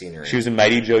ones I've seen her in. She was in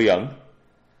Mighty Joe Young.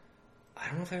 I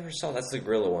don't know if I ever saw. That's the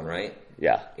gorilla one, right?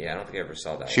 Yeah. Yeah, I don't think I ever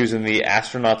saw that. She was in The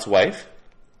Astronaut's Wife.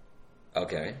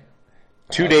 Okay.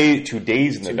 2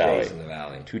 days in the Valley. 2 Days in the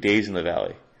Valley. 2 Days in the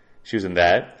Valley. She was in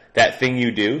that. That Thing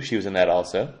You Do. She was in that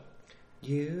also.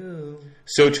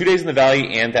 So 2 Days in the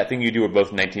Valley and That Thing You Do were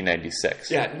both 1996.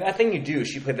 Yeah, That Thing You Do.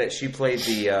 She played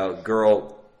the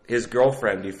girl his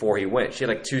girlfriend before he went. She had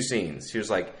like 2 scenes. She was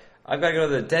like, I've got to go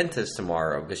to the dentist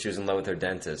tomorrow because she was in love with her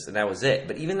dentist, and that was it.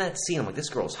 But even that scene, I'm like, this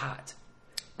girl's hot.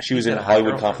 She was in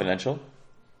Hollywood Confidential.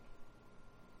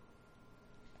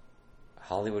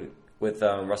 Hollywood with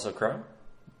Russell Crowe?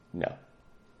 No.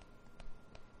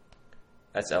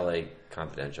 That's L.A.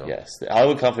 Confidential. Yes, the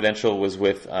Hollywood Confidential was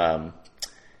with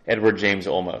Edward James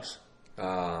Olmos.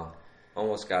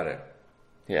 Almost got it.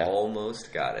 Yeah,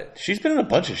 almost got it. She's been in a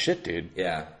bunch of shit, dude.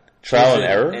 Yeah. Trial and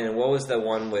Error. And what was the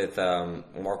one with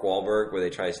Mark Wahlberg where they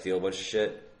try to steal a bunch of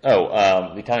shit?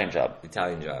 Oh, The Italian Job.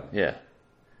 Italian Job. Yeah.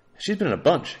 She's been in a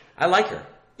bunch. I like her.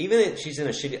 Even if she's in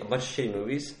a bunch of shitty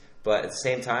movies, but at the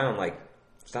same time, I'm like,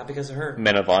 it's not because of her.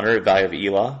 Men of Honor, Valley of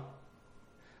Elah.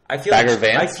 I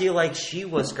feel like she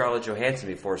was Scarlett Johansson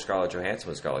before Scarlett Johansson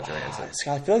was Scarlett Johansson.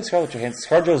 I feel like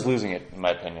ScarJo's losing it, in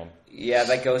my opinion. Yeah,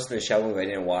 that Ghost in the Shell movie I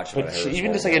didn't watch. But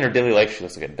even just like in her daily life, she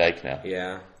looks like a dyke now.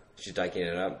 Yeah, she's dyking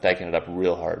it up. Dyking it up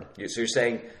real hard. So you're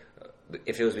saying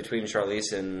if it was between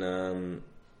Charlize and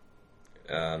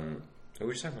who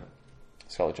were you talking about?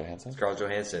 Scarlett Johansson. Scarlett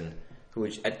Johansson. Who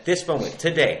is, at this moment,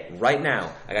 today, right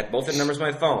now, I got both the numbers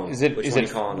on my phone. Is it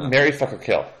calling up? Marry, Fuck, or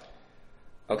Kill?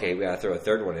 Okay, we gotta throw a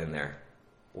third one in there.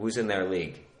 Who's in their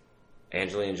league?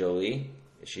 Angelina Jolie?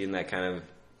 Is she in that kind of...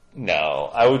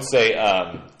 No. I would say,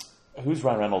 who's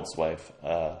Ryan Reynolds' wife?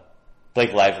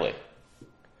 Blake Lively.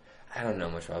 I don't know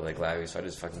much about Blake Lively, so I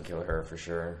just fucking kill her for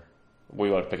sure. We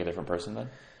want to pick a different person then?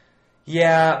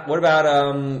 Yeah. What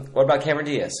about Cameron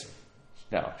Diaz?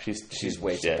 No, she's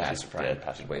way too past her prime.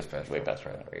 Way past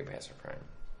her prime.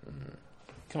 Mm-hmm.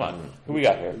 Come on, who we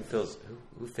got here?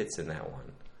 Who fits in that one?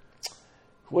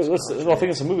 I'll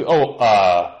think of some movie.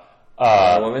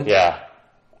 Wonder Woman? Yeah.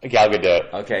 Gal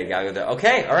Gadot. Okay, Gal Gadot.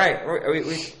 Okay, all right.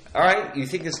 All right, you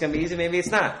think this is going to be easy? Maybe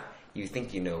it's not. You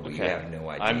think you know, but you have no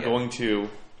idea.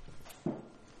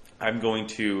 I'm going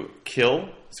to kill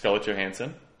Scarlett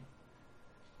Johansson.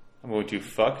 I'm going to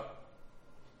fuck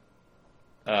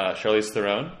Charlize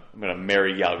Theron. I'm going to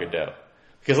marry Gal Gadot.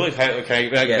 Because look, can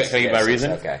I give my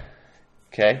reason? Okay.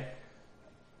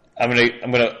 I'm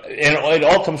gonna, and it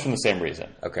all comes from the same reason.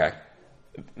 Okay.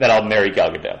 That I'll marry Gal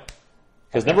Gadot.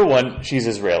 Because number one, she's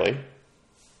Israeli.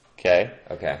 Okay.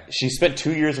 Okay. She spent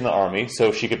 2 years in the army,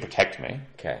 so she could protect me.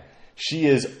 Okay. She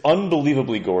is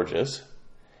unbelievably gorgeous.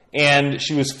 And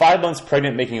she was 5 months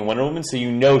pregnant making a Wonder Woman, so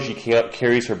you know she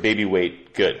carries her baby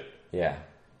weight good. Yeah.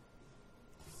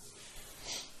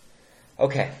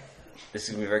 Okay. This is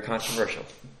going to be very controversial.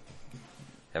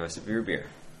 Have a sip of your beer.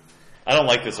 I don't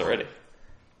like this already.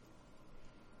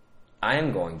 I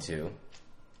am going to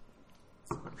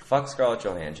fuck Scarlett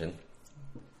Johansson,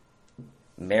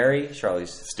 marry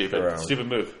Charlize Theron. Stupid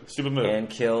move. And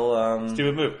kill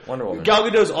Wonder Woman. Gal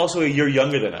Gadot is also a year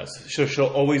younger than us, so she'll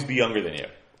always be younger than you.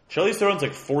 Charlize Theron's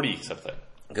like 40-something.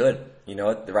 Good. You know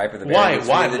what? The riper the berry.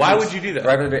 Why would you do that? The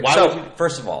riper the berry.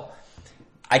 First of all,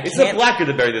 it's the blacker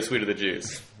the berry, the sweeter the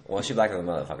juice. Well, she's blacker than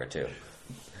the motherfucker, too.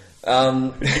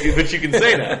 But you can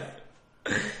say that.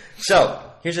 So,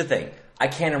 here's the thing. I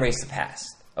can't erase the past,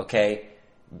 okay?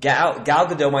 Gal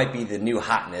Gadot might be the new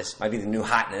hotness,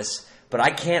 but I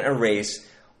can't erase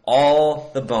all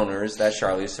the boners that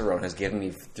Charlize Theron has given me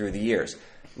through the years.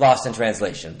 Lost in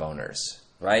translation boners,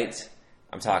 right?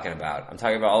 I'm talking about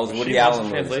all those Woody Allen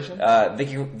movies.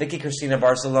 Vicky Cristina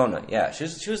Barcelona. Yeah, she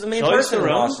was the main person in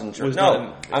Lost in Translation.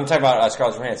 No, I'm talking about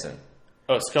Scarlett Johansson.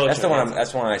 Oh, Scarlett Johansson.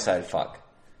 That's the one I decided fuck.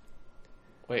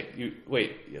 Wait,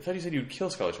 I thought you said you'd kill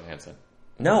Scarlett Johansson.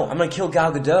 No, I'm going to kill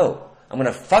Gal Gadot. I'm going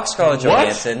to fuck Scarlett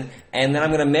Johansson, and then I'm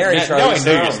going to marry Charlize Theron.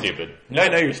 No, I know you're stupid. No, I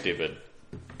know you're stupid.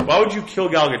 Why would you kill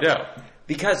Gal Gadot?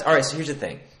 Because, all right, so here's the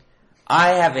thing.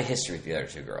 I have a history with the other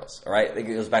two girls, all right? It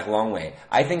goes back a long way.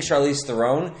 I think Charlize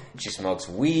Theron, she smokes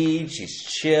weed, she's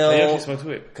chill. Yeah, she smokes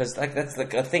weed. Because that's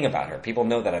a thing about her. People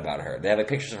know that about her. They have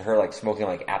pictures of her like smoking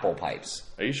like apple pipes.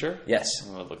 Are you sure? Yes.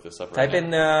 I'm going to look this up right now. Type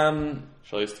in...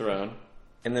 Charlize Theron.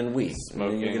 And then weed.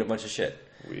 Smoking. And then you get a bunch of shit.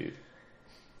 Weed.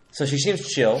 So she seems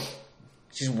chill.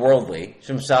 She's worldly. She's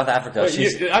from South Africa.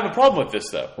 I have a problem with this,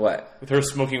 though. What? With her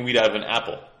smoking weed out of an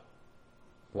apple.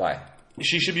 Why?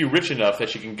 She should be rich enough that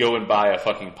she can go and buy a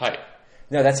fucking pipe.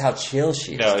 No, that's how chill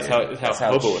she is. No, that's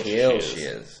how chill she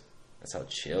is. That's how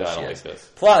chill she is. I don't like this.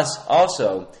 Plus,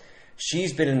 also,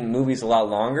 she's been in movies a lot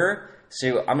longer.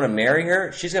 So I'm going to marry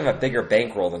her. She's going to have a bigger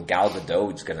bankroll than Gal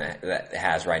Gadot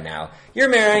has right now. You're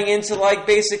marrying into like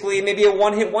basically maybe a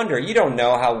one-hit wonder. You don't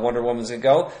know how Wonder Woman's going to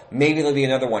go. Maybe there'll be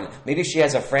another one. Maybe she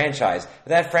has a franchise.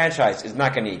 But that franchise is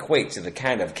not going to equate to the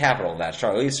kind of capital that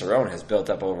Charlize Theron has built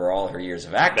up over all her years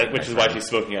of acting. Which is why she's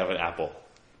smoking out of an apple.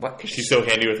 What? She's so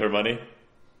handy with her money.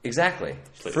 Exactly.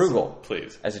 Please. Frugal.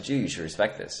 Please. As a Jew, you should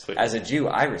respect this. Please. As a Jew,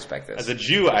 I respect this. As a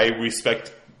Jew, I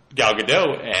respect Gal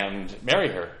Gadot and marry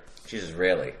her. She's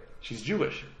Israeli. She's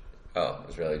Jewish. Oh,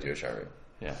 Israeli Jewish army.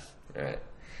 Yeah. All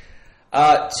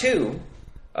right. 2.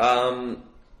 Well,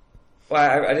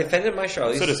 I defended my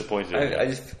Charlize. So disappointed. I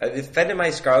defended my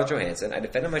Scarlett Johansson. I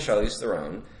defended my Charlize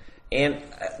Theron. And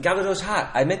Gal Gadot's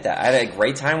hot. I admit that. I had a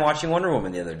great time watching Wonder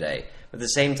Woman the other day. But at the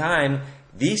same time,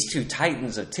 these two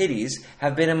titans of titties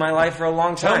have been in my life for a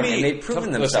long time. And they've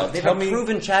proven themselves. They've a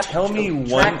proven track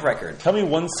record. Tell me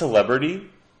one celebrity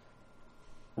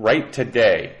right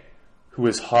today who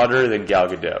is hotter than Gal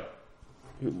Gadot.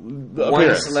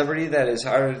 One celebrity that is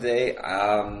hotter today...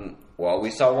 well,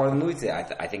 we saw one of the movies today.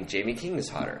 I think Jamie King is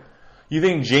hotter. You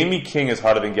think Jamie King is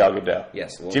hotter than Gal Gadot?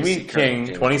 Yes. Jamie King,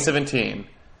 2017,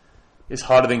 is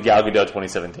hotter than Gal Gadot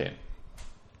 2017.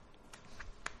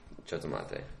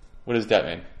 Chotomate. What does that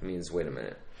mean? It means, wait a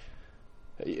minute.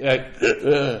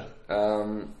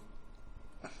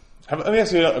 Let me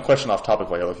ask you a question off topic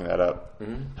while you're looking that up.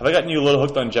 Mm-hmm. Have I gotten you a little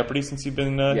hooked on Jeopardy since you've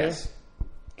been Yes.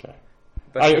 Here?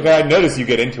 Okay. I notice you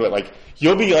get into it. Like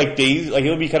you'll be like days, like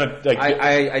you'll be kind of like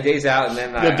I daze out and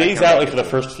then I daze out like for the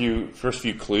first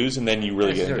few clues and then you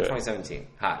really get into 2017.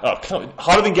 Hot. Oh,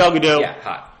 hotter than Gal Gadot? Yeah,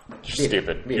 hot. You're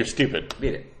stupid. You're stupid.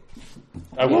 Beat it.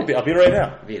 I'll beat it right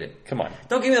now. Beat it. Come on.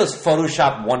 Don't give me those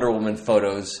Photoshop Wonder Woman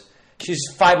photos. She's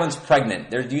 5 months pregnant.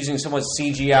 They're using so much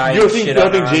CGI. You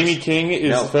don't think Jamie King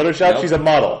is Photoshop? Nope. She's a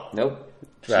model. Nope.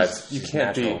 You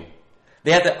can't natural. be.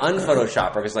 They have to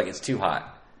unphotoshop her because it's too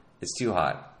hot. It's too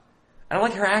hot. I don't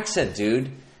like her accent,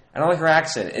 dude. I don't like her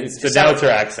accent. It's her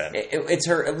accent. It's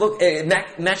her look. It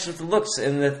matches with the looks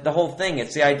and the whole thing.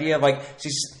 It's the idea of like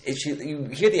you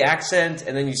hear the accent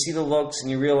and then you see the looks and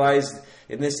you realize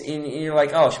and you're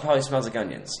like, oh, she probably smells like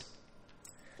onions.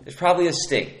 There's probably a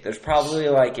stink. There's probably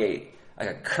like a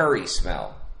curry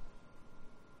smell.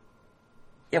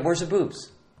 Yeah, where's the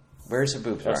boobs? Where's her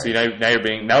boobs? Oh, see,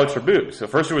 now it's her boobs. So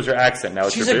first it was her accent. Now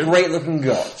it's her boobs. She's a great looking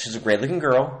girl. She's a great looking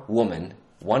girl, woman,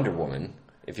 Wonder Woman,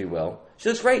 if you will. She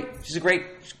looks great. She's a great,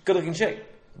 good looking chick.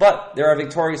 But there are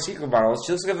Victoria's Secret models.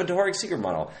 She looks like a Victoria's Secret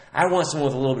model. I want someone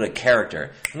with a little bit of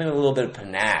character, something with a little bit of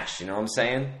panache. You know what I'm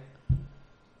saying?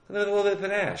 Something with a little bit of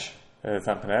panache. It's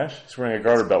not panache. She's wearing a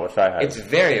garter belt with thigh highs. It's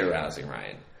very arousing,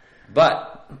 Ryan.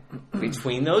 But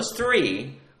between those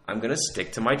three, I'm going to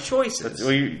stick to my choices.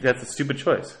 That's a stupid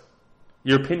choice.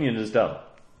 Your opinion is dumb.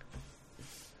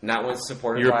 Not when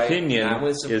supported Your by opinion not when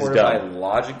is supported dumb. by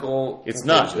logical. It's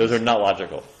not. Those are not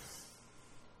logical.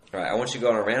 All right, I want you to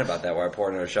go on a rant about that while I pour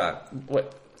another shot.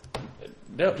 What?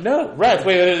 No, Rats.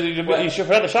 Wait, you should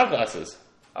forget the shot glasses.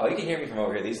 Oh, you can hear me from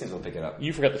over here. These things will pick it up.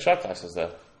 You forgot the shot glasses,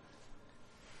 though.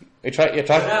 Now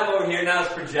I'm over here. Now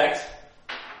let's project.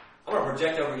 I'm going to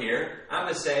project over here. I'm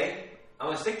going to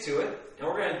stick to it, and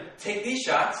we're going to take these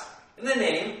shots in the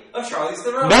name of Charlize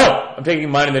Theron. No! I'm taking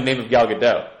mine in the name of Gal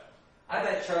Gadot. I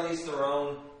bet Charlize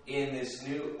Theron in this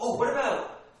new... Oh, what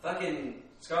about fucking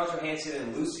Scarlett Johansson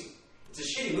and Lucy? It's a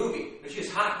shitty movie, but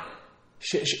she's hot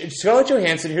in it. Scarlett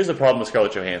Johansson, here's the problem with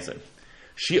Scarlett Johansson.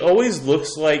 She always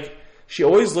looks like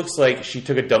she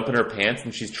took a dump in her pants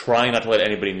and she's trying not to let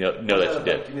anybody know that she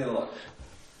did. Give me the look.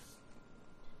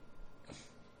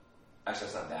 Actually,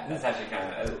 that's not bad. That's actually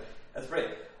kind of... That's pretty...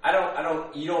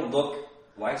 You don't look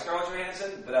like Scarlett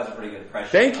Johansson, but that was a pretty good impression.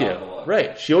 Thank you.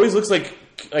 Right. She always looks like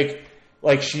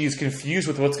she's confused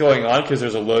with what's going on because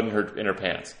there's a load in her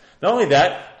pants. Not only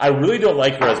that, I really don't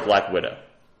like her as Black Widow.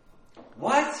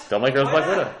 What? Don't like her as Black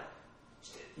Widow.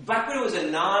 Black Widow was a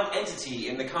non-entity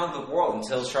in the comic book world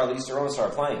until Charlize Theron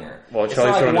started playing her. Well,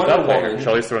 Charlize Theron does not play her.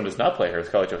 Charlize Theron does not play her.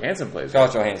 Scarlett Johansson plays her.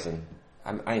 Scarlett Johansson.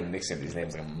 I'm mixing up these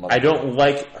names like a mother. I don't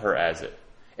like her as it.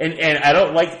 And I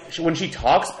don't like... When she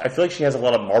talks, I feel like she has a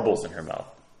lot of marbles in her mouth.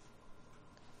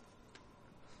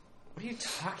 What are you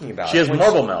talking about? She has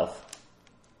marble mouth.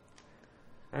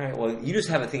 All right, well, you just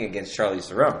have a thing against Charlize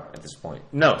Theron at this point.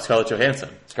 No, Scarlett Johansson.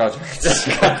 Scarlett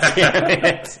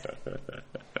Johansson.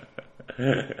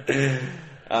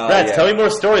 Brad, tell me more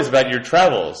stories about your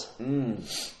travels.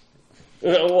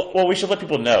 Well, we should let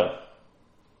people know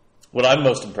what I'm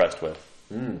most impressed with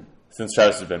since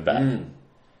Travis has been back.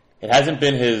 It hasn't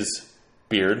been his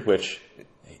beard, which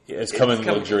has come in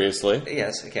luxuriously.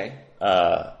 Yes, okay.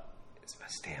 It's my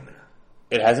stamina.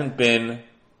 It hasn't been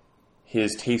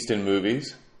his taste in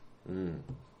movies.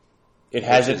 It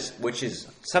hasn't, which is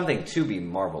something to be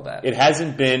marveled at. It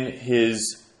hasn't been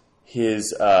his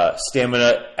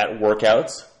stamina at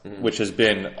workouts, which has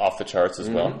been off the charts as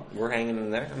well. We're hanging in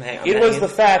there. It was the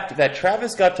fact that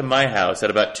Travis got to my house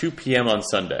at about 2 p.m. on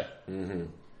Sunday.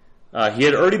 He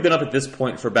had already been up at this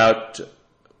point for about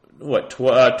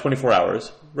 24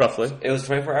 hours, roughly. It was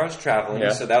 24 hours traveling.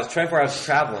 Yeah. So that was 24 hours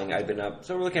traveling. I'd been up.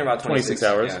 So we're looking at about 26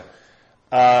 hours.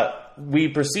 Yeah. We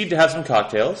proceed to have some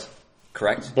cocktails.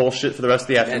 Correct. Bullshit for the rest of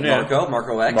the And afternoon.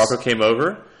 Marco X. Marco came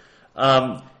over.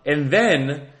 And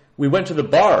then we went to the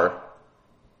bar,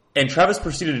 and Travis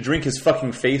proceeded to drink his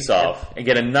fucking face off and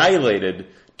get annihilated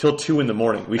till 2 in the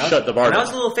morning. We shut the bar And down. I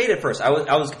was a little faded first. I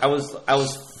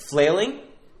was flailing.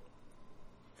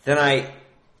 Then I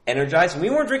energized. We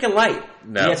weren't drinking light.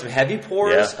 No. We had some heavy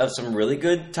pours Yeah. of some really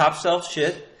good top shelf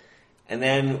shit, and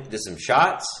then did some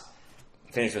shots.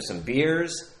 Finished with some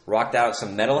beers. Rocked out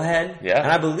some Metalhead. Yeah.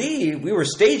 And I believe we were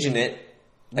staging it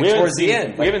towards the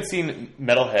end. We haven't seen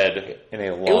Metalhead in a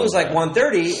long time. It was like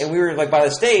 1:30, and we were like by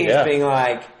the stage being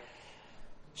like,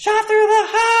 "Shot through the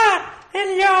heart,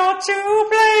 and you're to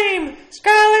blame.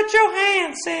 Scarlett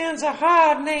Johansson's a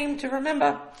hard name to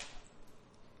remember."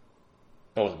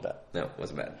 That wasn't bad. No, it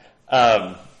wasn't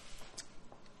bad.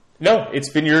 No, it's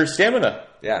been your stamina.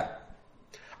 Yeah.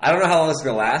 I don't know how long this is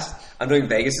going to last. I'm doing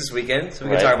Vegas this weekend, so we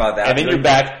can Right. talk about that. And then you're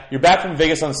back. You're back from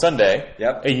Vegas on Sunday.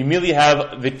 Yep. And you immediately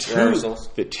have the Rehearsals.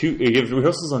 You have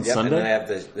rehearsals on Yep, Sunday. and then I have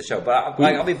the show. But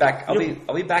I'll be back. I'll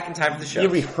be back in time for the show. You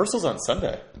have rehearsals on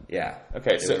Sunday. Yeah.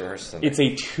 Okay, It so was rehearsal Sunday. it's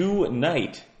a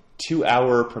 2-night,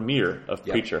 2-hour premiere of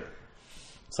Yep. Preacher.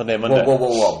 Sunday, Monday.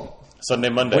 Whoa. Sunday,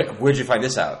 Monday. Where'd you find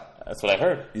this out? That's what I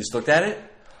heard. You just looked at it?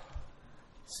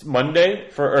 Sunday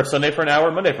for an hour,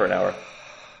 Monday for an hour.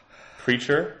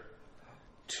 Preacher,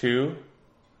 2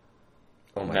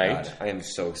 Oh my night. god. I am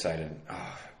so excited.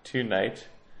 Oh. 2-night.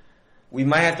 We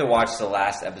might have to watch the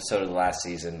last episode of the last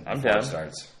season I'm before down. it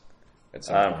starts. At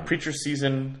some point. Preacher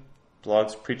season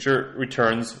blogs. Preacher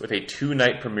returns with a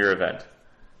 2-night premiere event.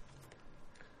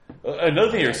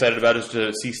 Another thing you're excited about is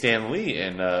to see Stan Lee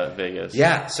in Vegas.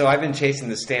 Yeah, so I've been chasing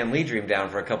the Stan Lee dream down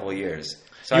for a couple of years.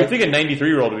 So You would think a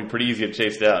 93-year-old would be pretty easy to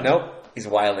chase down. Nope. He's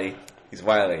wily.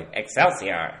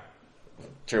 Excelsior.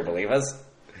 True believers.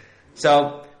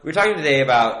 So, we were talking today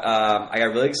about, I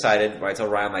got really excited when I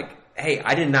told Ryan, I'm like, hey,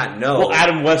 I did not know. Well,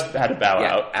 Adam West had to bow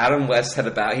Yeah, out. Adam West had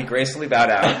to bow. He gracefully bowed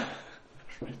out.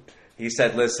 He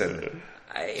said, listen,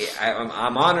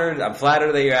 I'm honored, I'm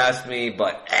flattered that you asked me,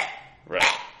 but...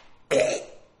 Right.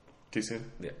 Too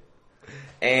soon? Yeah.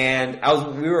 And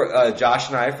Josh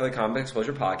and I, for the Comic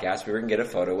Exposure podcast, we were going to get a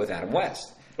photo with Adam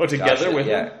West. Oh, together Josh, with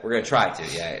him? Yeah, we're going to try to,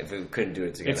 if we couldn't do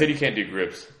it together. It said you can't do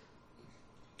groups.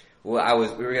 Well,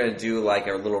 we were going to do like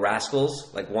a Little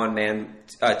Rascals, like 1 man,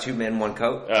 2 men, 1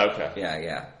 coat. Oh, okay.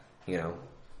 Yeah. You know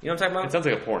what I'm talking about? It sounds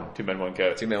like a porn. 2 men, 1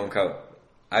 coat. 2 men, 1 coat.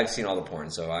 I've seen all the porn,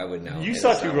 so I would know. You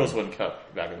saw 2 girls, 1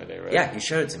 cup back in the day, right? Yeah, you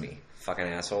showed it to me. Fucking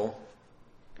asshole.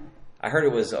 I heard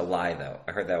it was a lie, though.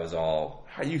 I heard that was all...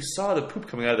 You saw the poop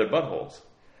coming out of their buttholes.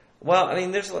 Well, I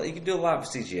mean, you can do a lot with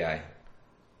CGI.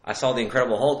 I saw The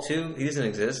Incredible Hulk, too. He doesn't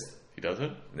exist. He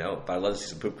doesn't? No, but I'd love to see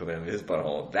some poop coming out of his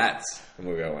butthole. That's the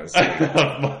movie I want to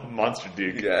see. Monster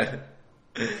Duke. Yeah.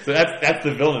 So that's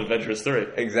the villain in Adventurous 3.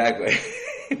 Exactly.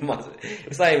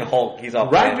 It's not even Hulk. He's all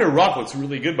Ragnarok looks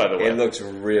really good, by the way. It looks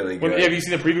really good. Have you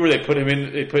seen the preview where they put him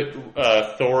in? They put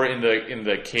Thor in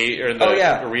the cave or in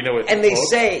the arena with. And they Hulk?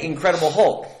 say Incredible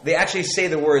Hulk. They actually say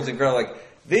the words Incredible, like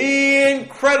the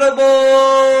Incredible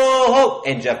Hulk.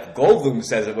 And Jeff Goldblum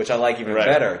says it, which I like even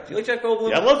better. Do you like Jeff Goldblum?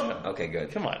 Yeah, I love him. Okay,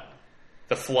 good. Come on,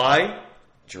 The Fly.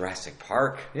 Jurassic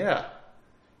Park. Yeah.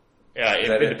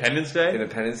 Independence Day.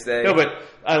 Independence Day. No, but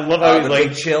I love how he's like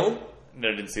Big Chill. No,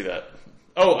 I didn't see that.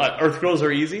 Oh, Earth Girls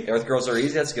Are Easy. Earth Girls Are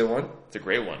Easy. That's a good one. It's a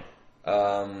great one.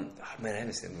 Man, I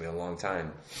haven't seen the movie in a long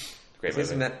time. Great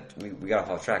movie. We got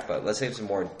off track, but let's save some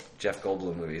more Jeff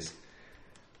Goldblum movies.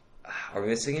 Are we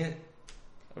missing it?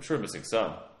 I'm sure we're missing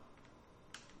some.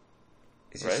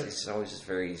 It's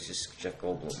just Jeff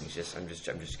Goldblum.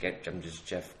 I'm just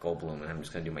Jeff Goldblum, and I'm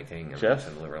just gonna do my thing. I'm just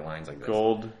gonna deliver lines like this.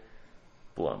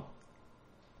 Goldblum.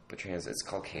 Put your hands. It's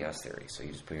called chaos theory. So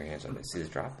you just put your hands on it. See this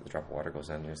drop? The drop of water goes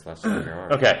down your left side of your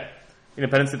arm. Okay.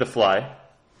 Independence Day, The Fly.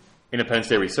 Independence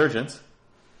Day, Resurgence.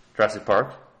 Jurassic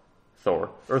Park. Thor.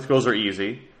 Earth Girls Are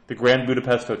Easy. The Grand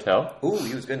Budapest Hotel. Ooh,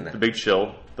 he was good in that. The Big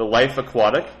Chill. The Life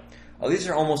Aquatic. Oh, these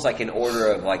are almost like in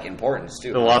order of like importance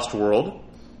too. The Lost World.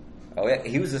 Oh yeah,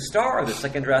 he was the star of the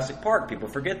second Jurassic Park. People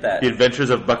forget that. The Adventures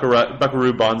of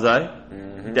Buckaroo Banzai.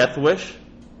 Mm-hmm. Death Wish.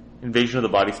 Invasion of the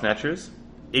Body Snatchers.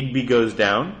 Igby Goes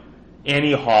Down.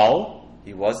 Annie Hall.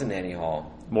 He was in Annie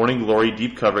Hall. Morning Glory,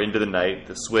 Deep Cover, Into the Night,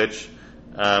 The Switch.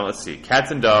 Let's see.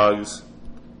 Cats and Dogs.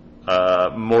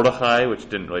 Mordecai, which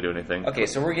didn't really do anything. Okay,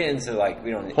 so we're getting into like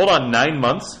we don't. Hold on, 9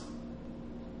 months.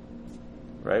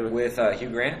 Right with Hugh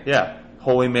Grant. Yeah,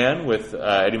 Holy Man with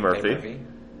Eddie Murphy.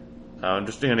 I'm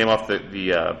just doing a name off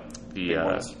the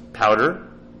powder.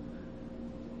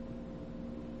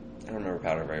 I don't remember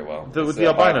Powder very well. With the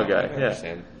albino guy, I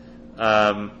understand.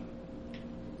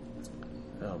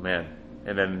 Oh man,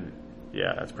 and then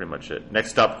that's pretty much it. Next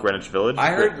stop, Greenwich Village.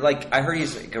 I heard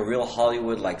he's like a real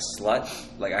Hollywood slut.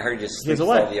 Like I heard he just He has sleeps a with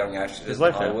wife. all the young actors His in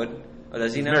wife now. Hollywood. Oh,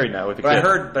 does he now? Married now with a But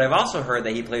kid. I've also heard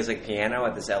that he plays like piano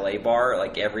at this LA bar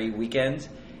like every weekend.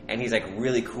 And he's like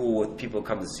really cool with people who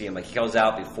come to see him. Like he goes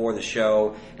out before the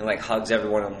show and like hugs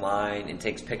everyone in line and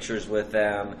takes pictures with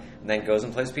them, and then goes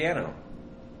and plays piano.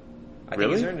 I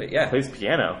think he's earned it. Yeah, Plays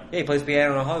piano. Yeah, he plays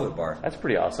piano in a Hollywood bar. That's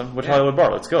pretty awesome. Which Yeah. Hollywood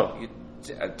bar? Let's go. You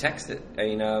text it. I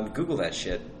mean, Google that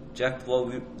shit. Jeff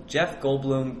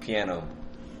Goldblum piano.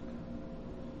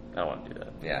 I don't want to do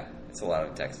that. Yeah, it's a lot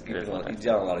of text. It is a lot of You've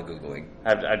done a lot of Googling.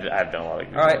 I've done a lot of.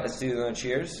 All right, let's do the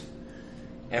cheers.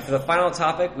 And for the final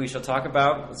topic, we shall talk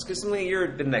about. Let's get something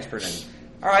you've been an expert in.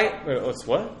 All right, Wait, what's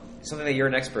what? something that you're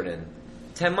an expert in.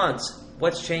 10 months.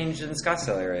 What's changed in the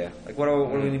Scottsdale area? Like, what do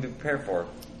we need to prepare for?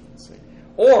 Let's see.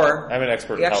 Or I'm an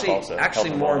expert in health also. Actually,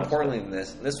 Health and more wellness. importantly than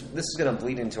this is going to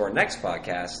bleed into our next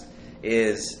podcast.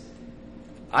 Is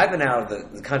I've been out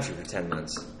of the country for 10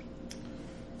 months.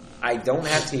 I don't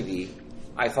have TV.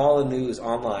 I follow the news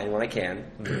online when I can,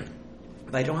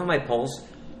 but I don't have my pulse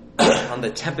on the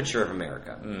temperature of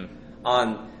America.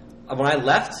 When I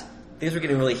left, things were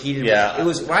getting really heated. Yeah. It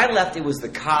was when I left. It was the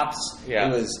cops.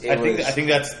 Yeah, I think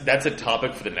that's a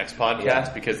topic for the next podcast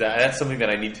Yeah. because that's something that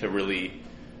I need to really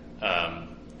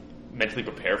mentally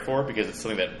prepare for because it's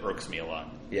something that irks me a lot.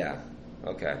 Yeah.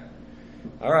 Okay.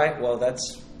 All right. Well, let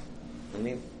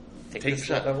me take Take this a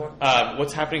shot. shot. More.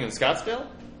 What's happening in Scottsdale?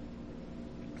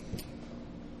 Is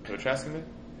that what you're asking me?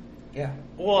 Yeah.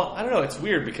 Well, I don't know. It's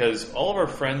weird because all of our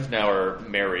friends now are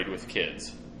married with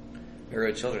kids.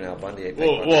 Married children now. Bundy.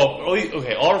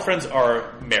 Okay. All our friends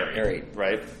are married,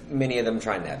 right? Many of them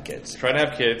trying to have kids. Trying to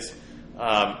have kids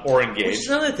or Which engaged. is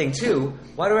another thing too.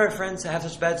 Why do our friends have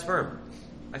such bad sperm?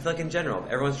 I feel like in general,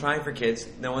 everyone's trying for kids.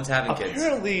 No one's having kids.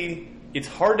 Apparently, it's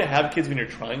hard to have kids when you're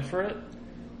trying for it,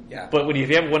 Yeah. but when you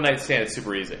have one night stand, it's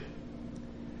super easy.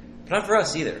 But not for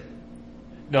us either.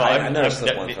 No, I've never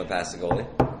slipped one for past the goalie.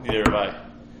 Neither have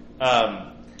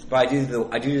I. But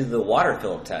I do the water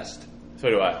fill-up test. So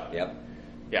do I. Yep.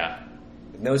 Yeah.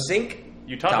 With no sink.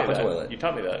 You taught top me of that. toilet. You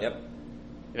taught me that. Yep.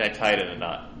 And I tie it in a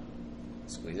knot.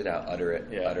 Squeeze it out. Utter it.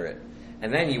 Yeah. Utter it.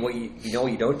 And then you know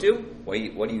what you don't do?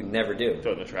 What do you never do?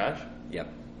 Throw it in the trash? Yep.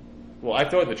 Well, I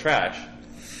throw it in the trash,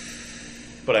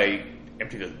 but I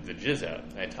empty the jizz out.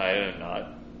 And I tie it in a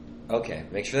knot. Okay.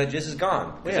 Make sure that jizz is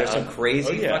gone. Because Yeah, there's some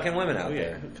crazy yeah. fucking women out Oh, yeah.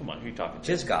 there. Come on, who are you talking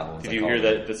to? Jizz goblins. Did I you call hear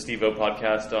them. the Steve-O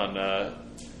podcast on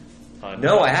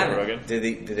No, I Joe haven't. Rogan?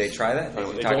 Did they try that? Oh, Did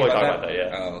you they talk totally about talk that? about that,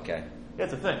 yeah. Oh, okay. Yeah,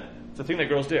 it's a thing. It's a thing that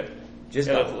girls do. Jizz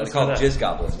Yeah, goblins. let's They call do them that. jizz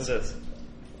goblins. What's this?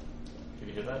 Did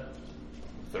you hear that?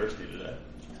 I'm thirsty today.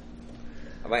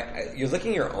 You're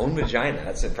licking your own vagina.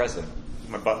 That's impressive.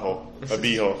 My butthole. My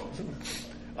beehole.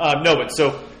 No, but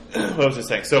so, what was I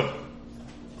saying? So,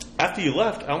 after you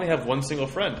left, I only have one single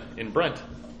friend in Brent.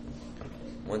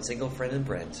 One single friend in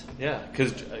Brent. Yeah,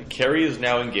 because Carrie is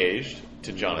now engaged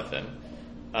to Jonathan.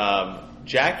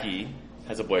 Jackie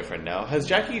has a boyfriend now. Has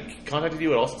Jackie contacted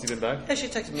you at all since you've been back? Yeah, she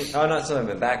texted me. Oh, not since I've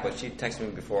been back, but she texted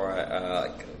me before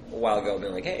like a while ago,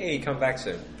 being like, "Hey, come back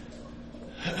soon."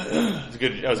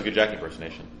 That was a good Jackie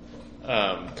impersonation.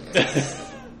 I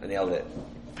nailed it.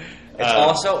 It's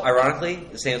also, ironically,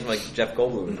 the same as my Jeff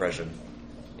Goldblum impression.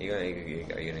 Are you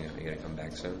gonna come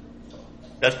back soon?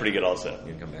 That's pretty good also.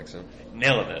 You gonna come back soon?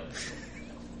 Nailing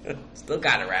it. Still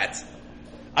got it, rats.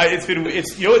 You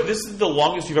know what? This is the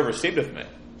longest you've ever stayed with me.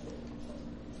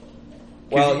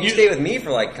 Well, you you- stayed with me for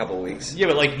like a couple of weeks. Yeah,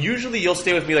 but like usually you'll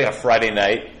stay with me like a Friday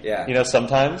night. Yeah. You know,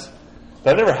 sometimes.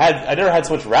 But I never had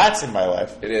so much rats in my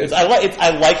life. It is. I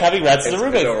like having rats in the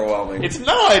room. It's overwhelming. It's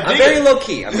I dig I'm very it. low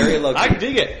key. I'm very low key. I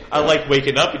dig it. I like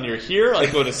waking up and you're here. I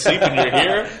like going to sleep and you're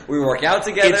here. We work out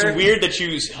together. It's weird that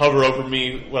you hover over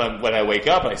me when I wake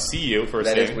up and I see you for a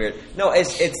That second. is weird. No,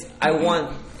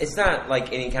 it's not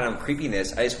like any kind of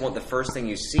creepiness. I just want the first thing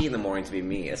you see in the morning to be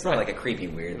me. It's not Right. like a creepy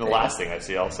weird And the thing. last thing I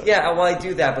see also. Yeah, well, I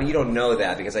do that, but you don't know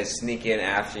that because I sneak in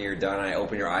after you're done and I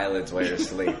open your eyelids while you're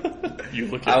asleep. You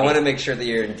look at I me. want to make sure that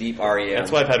you're in deep REM.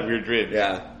 That's why I've had weird dreams.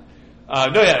 Yeah.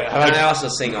 No, yeah. And I also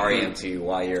sing REM to you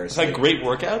while you're I've asleep. had great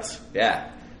workouts. Yeah.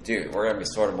 Dude, we're going to be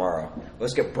sore tomorrow.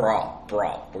 Let's get brawl. We're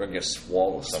going to get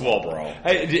swole with some brawl.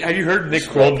 Hey, have you heard Nick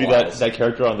Swole Kroll do balls. that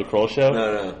character on the Kroll show?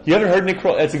 No. You haven't heard Nick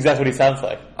Kroll? That's exactly what he sounds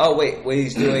like. Oh, wait. What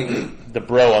he's doing... The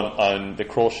bro on the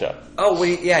Kroll show. Oh,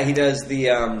 wait. Yeah, he does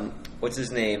the... what's his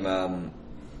name?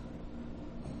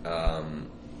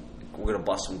 We're going to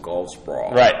bust some golf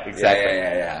brawl. Right, exactly.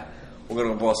 Yeah. We're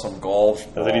going to bust some golf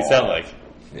brawl. That's what he sound like.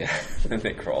 Yeah,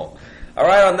 Nick Kroll. All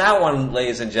right, on that one,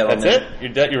 ladies and gentlemen. That's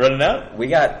it? You're running out?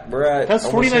 We're at... That's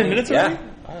 49 minutes already? Yeah.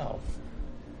 Wow.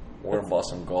 We're going to bust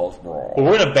some golf, bro. Well,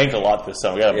 we're going to bank a lot this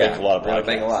time. We got to bank a lot of podcasts. We're going to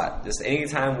bank a lot. Just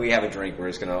anytime we have a drink, we're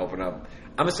just going to open up.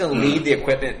 I'm just going to leave the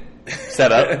equipment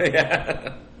set up.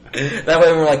 Yeah. That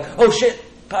way we're like, oh shit,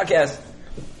 podcast.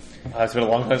 It's been a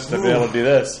long time since I've been able to do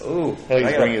this. Ooh.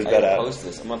 He's bringing his bed out. Post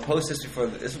this. I'm going to post this before...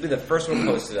 This will be the first one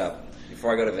posted up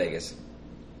before I go to Vegas.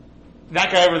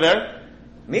 That guy over there?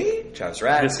 Me? Travis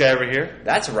Ratt. This guy over here?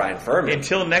 That's Ryan Furman.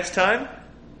 Until next time...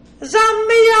 Zombie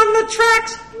on the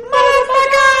tracks, motherfucker!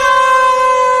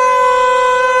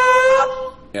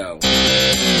 Yo.